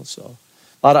high school. So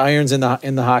a lot of irons in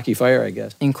the hockey fire, I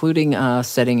guess. Including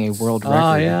setting a world record.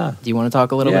 Oh, yeah. Do you want to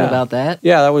talk a little bit about that?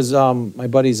 Yeah, that was my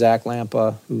buddy Zach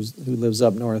Lampa, who lives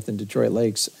up north in Detroit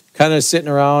Lakes. Kind of sitting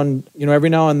around, every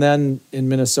now and then in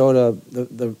Minnesota,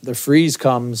 the freeze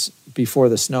comes before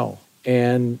the snow.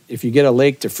 And if you get a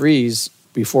lake to freeze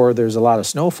before there's a lot of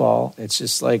snowfall, it's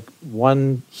just like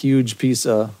one huge piece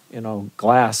of,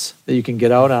 glass that you can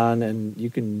get out on,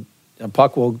 and a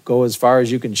puck will go as far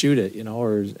as you can shoot it,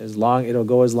 or it'll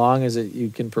go as long as you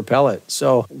can propel it.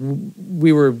 So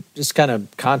we were just kind of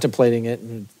contemplating it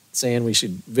and saying we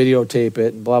should videotape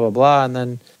it and blah, blah, blah. And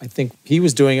then I think he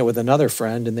was doing it with another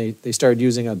friend, and they started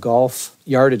using a golf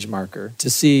yardage marker to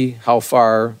see how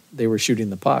far they were shooting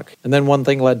the puck. And then one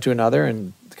thing led to another,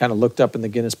 and kind of looked up in the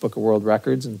Guinness Book of World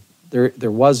Records, and there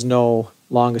was no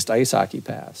longest ice hockey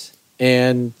pass.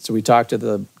 And so we talked to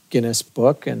the Guinness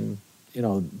book, and,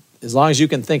 as long as you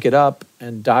can think it up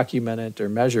and document it or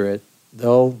measure it,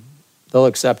 they'll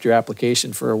accept your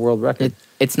application for a world record.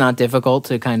 It's not difficult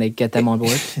to kind of get them on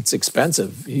board. It's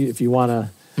expensive. If you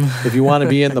want to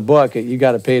be in the book, you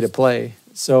got to pay to play.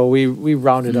 So we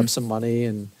rounded up some money,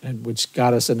 and which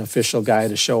got us an official guy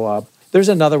to show up. There's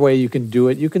another way you can do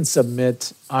it. You can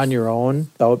submit on your own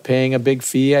without paying a big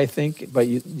fee, I think. But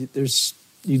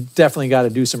you definitely got to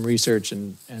do some research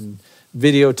and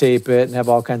videotape it and have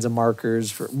all kinds of markers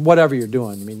for whatever you're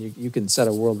doing. I mean, you can set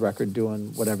a world record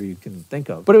doing whatever you can think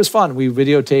of. But it was fun. We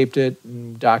videotaped it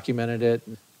and documented it,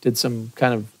 and did some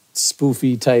kind of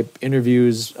spoofy type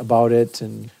interviews about it,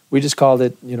 and we just called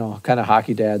it, kind of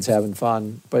hockey dads having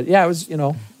fun. But yeah, it was,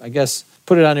 I guess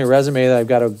put it on your resume that I've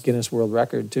got a Guinness World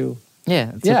Record too.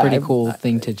 Yeah, it's a pretty cool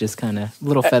thing to just kind of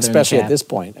little feather especially in the cap. At this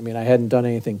point. I mean, I hadn't done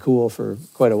anything cool for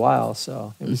quite a while,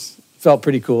 so it felt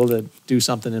pretty cool to do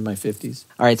something in my 50s.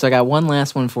 All right, so I got one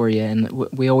last one for you, and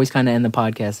we always kind of end the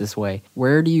podcast this way.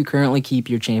 Where do you currently keep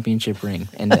your championship ring,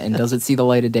 and does it see the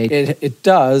light of day? It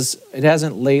does. It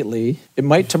hasn't lately. It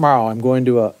might tomorrow. I'm going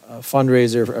to a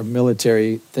fundraiser for a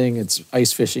military thing. It's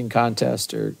ice fishing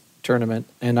contest or tournament,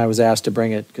 and I was asked to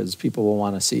bring it because people will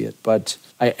want to see it. But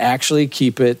I actually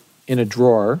keep it in a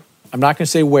drawer. I'm not going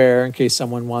to say where in case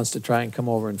someone wants to try and come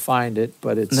over and find it,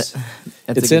 but it's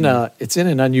in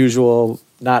an unusual,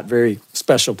 not very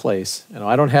special place.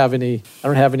 I don't have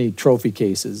any trophy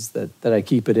cases that I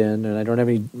keep it in, and I don't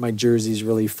have my jerseys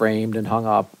really framed and hung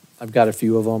up. I've got a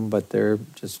few of them, but they're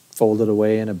just folded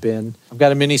away in a bin. I've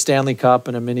got a mini Stanley Cup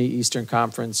and a mini Eastern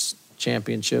Conference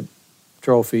Championship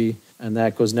trophy, and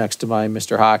that goes next to my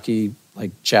Mr. Hockey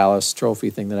chalice trophy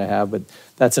thing that I have, but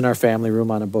that's in our family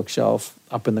room on a bookshelf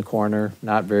up in the corner,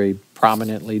 not very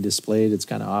prominently displayed. It's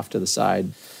kind of off to the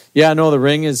side. Yeah, no, the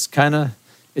ring is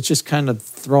it's just kind of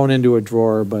thrown into a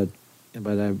drawer, but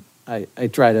I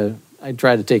try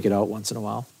to take it out once in a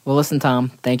while. Well, listen, Tom,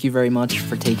 thank you very much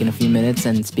for taking a few minutes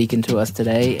and speaking to us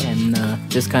today, and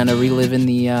just kind of reliving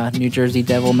the New Jersey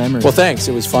Devil memories. Well, thanks.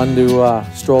 It was fun to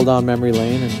stroll down memory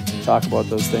lane and talk about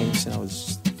those things. It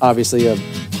was obviously a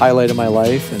highlight of my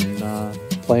life, and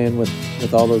playing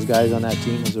with all those guys on that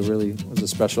team was a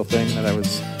special thing that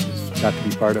I got to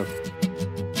be part of.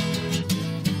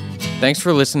 Thanks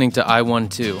for listening to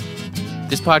I-1-2.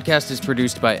 This podcast is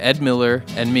produced by Ed Miller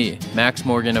and me, Max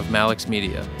Morgan of Malix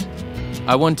Media.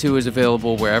 I-1-2 is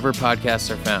available wherever podcasts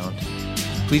are found.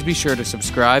 Please be sure to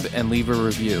subscribe and leave a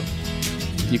review.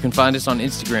 You can find us on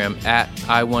Instagram at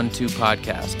I-1-2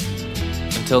 Podcast.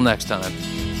 Until next time.